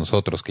mayoría de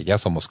nosotros que ya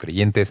somos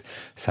creyentes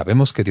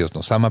sabemos que Dios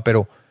nos ama,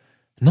 pero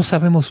no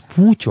sabemos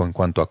mucho en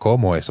cuanto a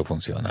cómo eso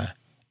funciona.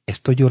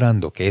 Estoy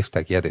orando que esta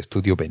guía de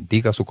estudio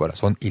bendiga su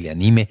corazón y le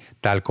anime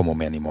tal como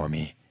me animó a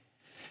mí.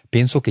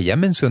 Pienso que ya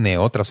mencioné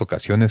otras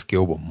ocasiones que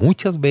hubo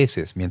muchas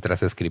veces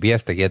mientras escribía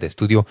esta guía de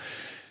estudio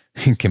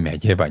en que me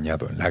hallé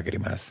bañado en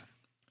lágrimas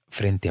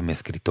frente a mi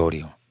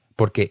escritorio,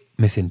 porque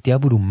me sentí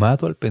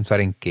abrumado al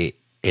pensar en que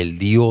el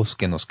Dios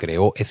que nos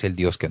creó es el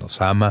Dios que nos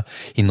ama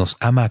y nos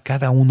ama a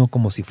cada uno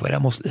como si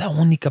fuéramos la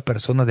única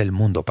persona del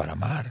mundo para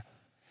amar.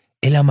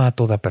 Él ama a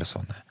toda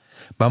persona.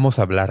 Vamos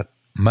a hablar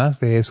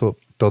más de eso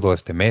todo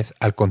este mes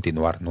al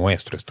continuar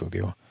nuestro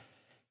estudio.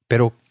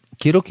 Pero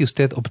quiero que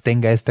usted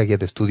obtenga esta guía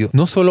de estudio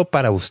no solo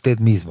para usted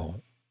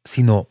mismo,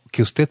 sino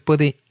que usted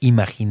puede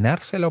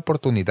imaginarse la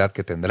oportunidad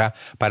que tendrá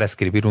para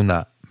escribir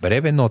una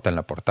breve nota en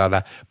la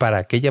portada para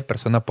aquella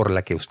persona por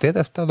la que usted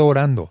ha estado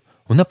orando,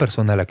 una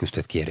persona a la que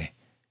usted quiere.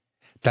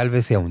 Tal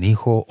vez sea un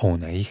hijo o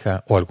una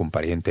hija o algún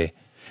pariente,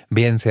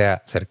 bien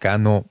sea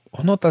cercano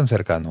o no tan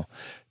cercano,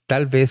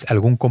 tal vez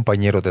algún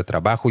compañero de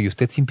trabajo y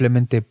usted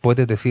simplemente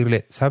puede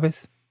decirle,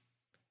 ¿sabes?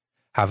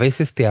 A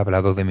veces te he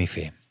hablado de mi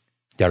fe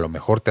y a lo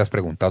mejor te has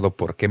preguntado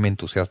por qué me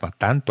entusiasma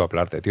tanto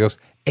hablar de Dios.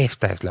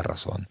 Esta es la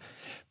razón.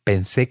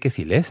 Pensé que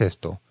si lees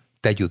esto,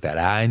 te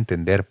ayudará a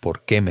entender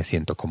por qué me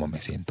siento como me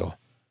siento.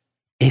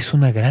 Es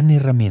una gran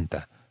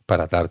herramienta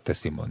para dar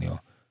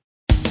testimonio.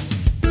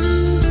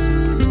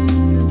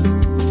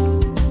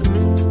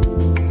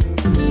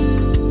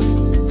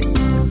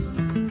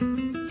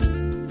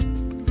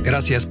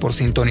 Gracias por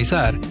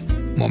sintonizar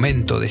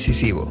Momento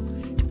Decisivo.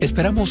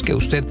 Esperamos que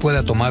usted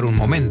pueda tomar un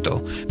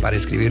momento para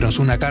escribirnos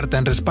una carta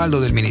en respaldo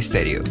del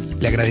ministerio.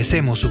 Le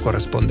agradecemos su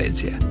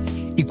correspondencia.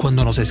 Y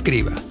cuando nos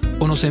escriba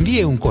o nos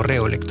envíe un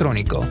correo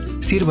electrónico,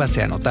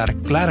 sírvase a anotar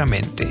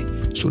claramente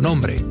su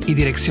nombre y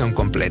dirección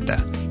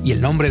completa y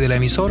el nombre de la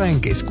emisora en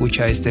que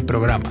escucha este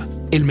programa.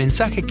 El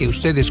mensaje que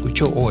usted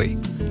escuchó hoy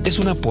es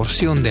una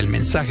porción del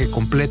mensaje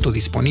completo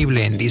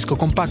disponible en disco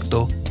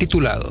compacto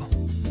titulado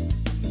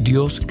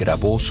Dios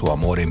grabó su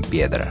amor en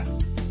piedra.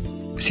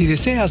 Si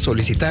desea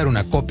solicitar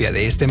una copia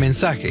de este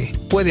mensaje,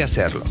 puede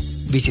hacerlo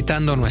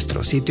visitando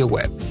nuestro sitio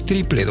web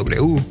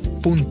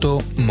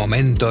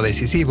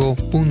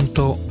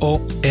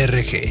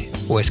www.momentodecisivo.org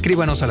o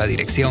escríbanos a la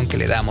dirección que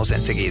le damos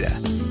enseguida.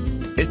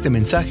 Este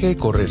mensaje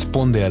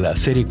corresponde a la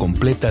serie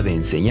completa de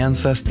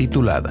enseñanzas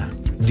titulada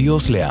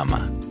Dios le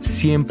ama,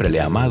 siempre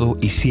le ha amado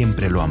y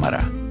siempre lo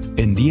amará,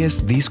 en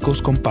 10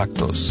 discos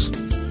compactos.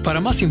 Para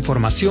más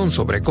información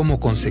sobre cómo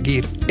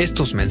conseguir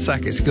estos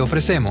mensajes que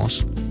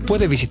ofrecemos,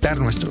 puede visitar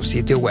nuestro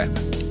sitio web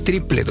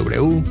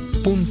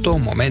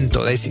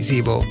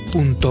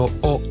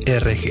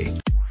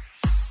www.momentodecisivo.org.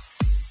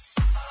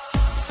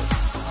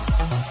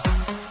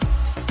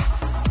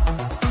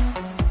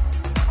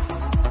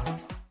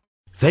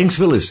 Thanks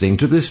for listening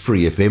to this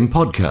Free FM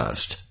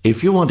podcast.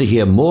 If you want to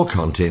hear more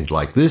content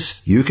like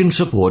this, you can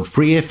support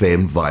Free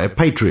FM via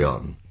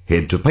Patreon.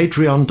 Head to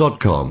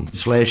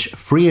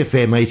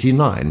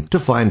patreon.com/freefm89 to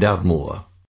find out more.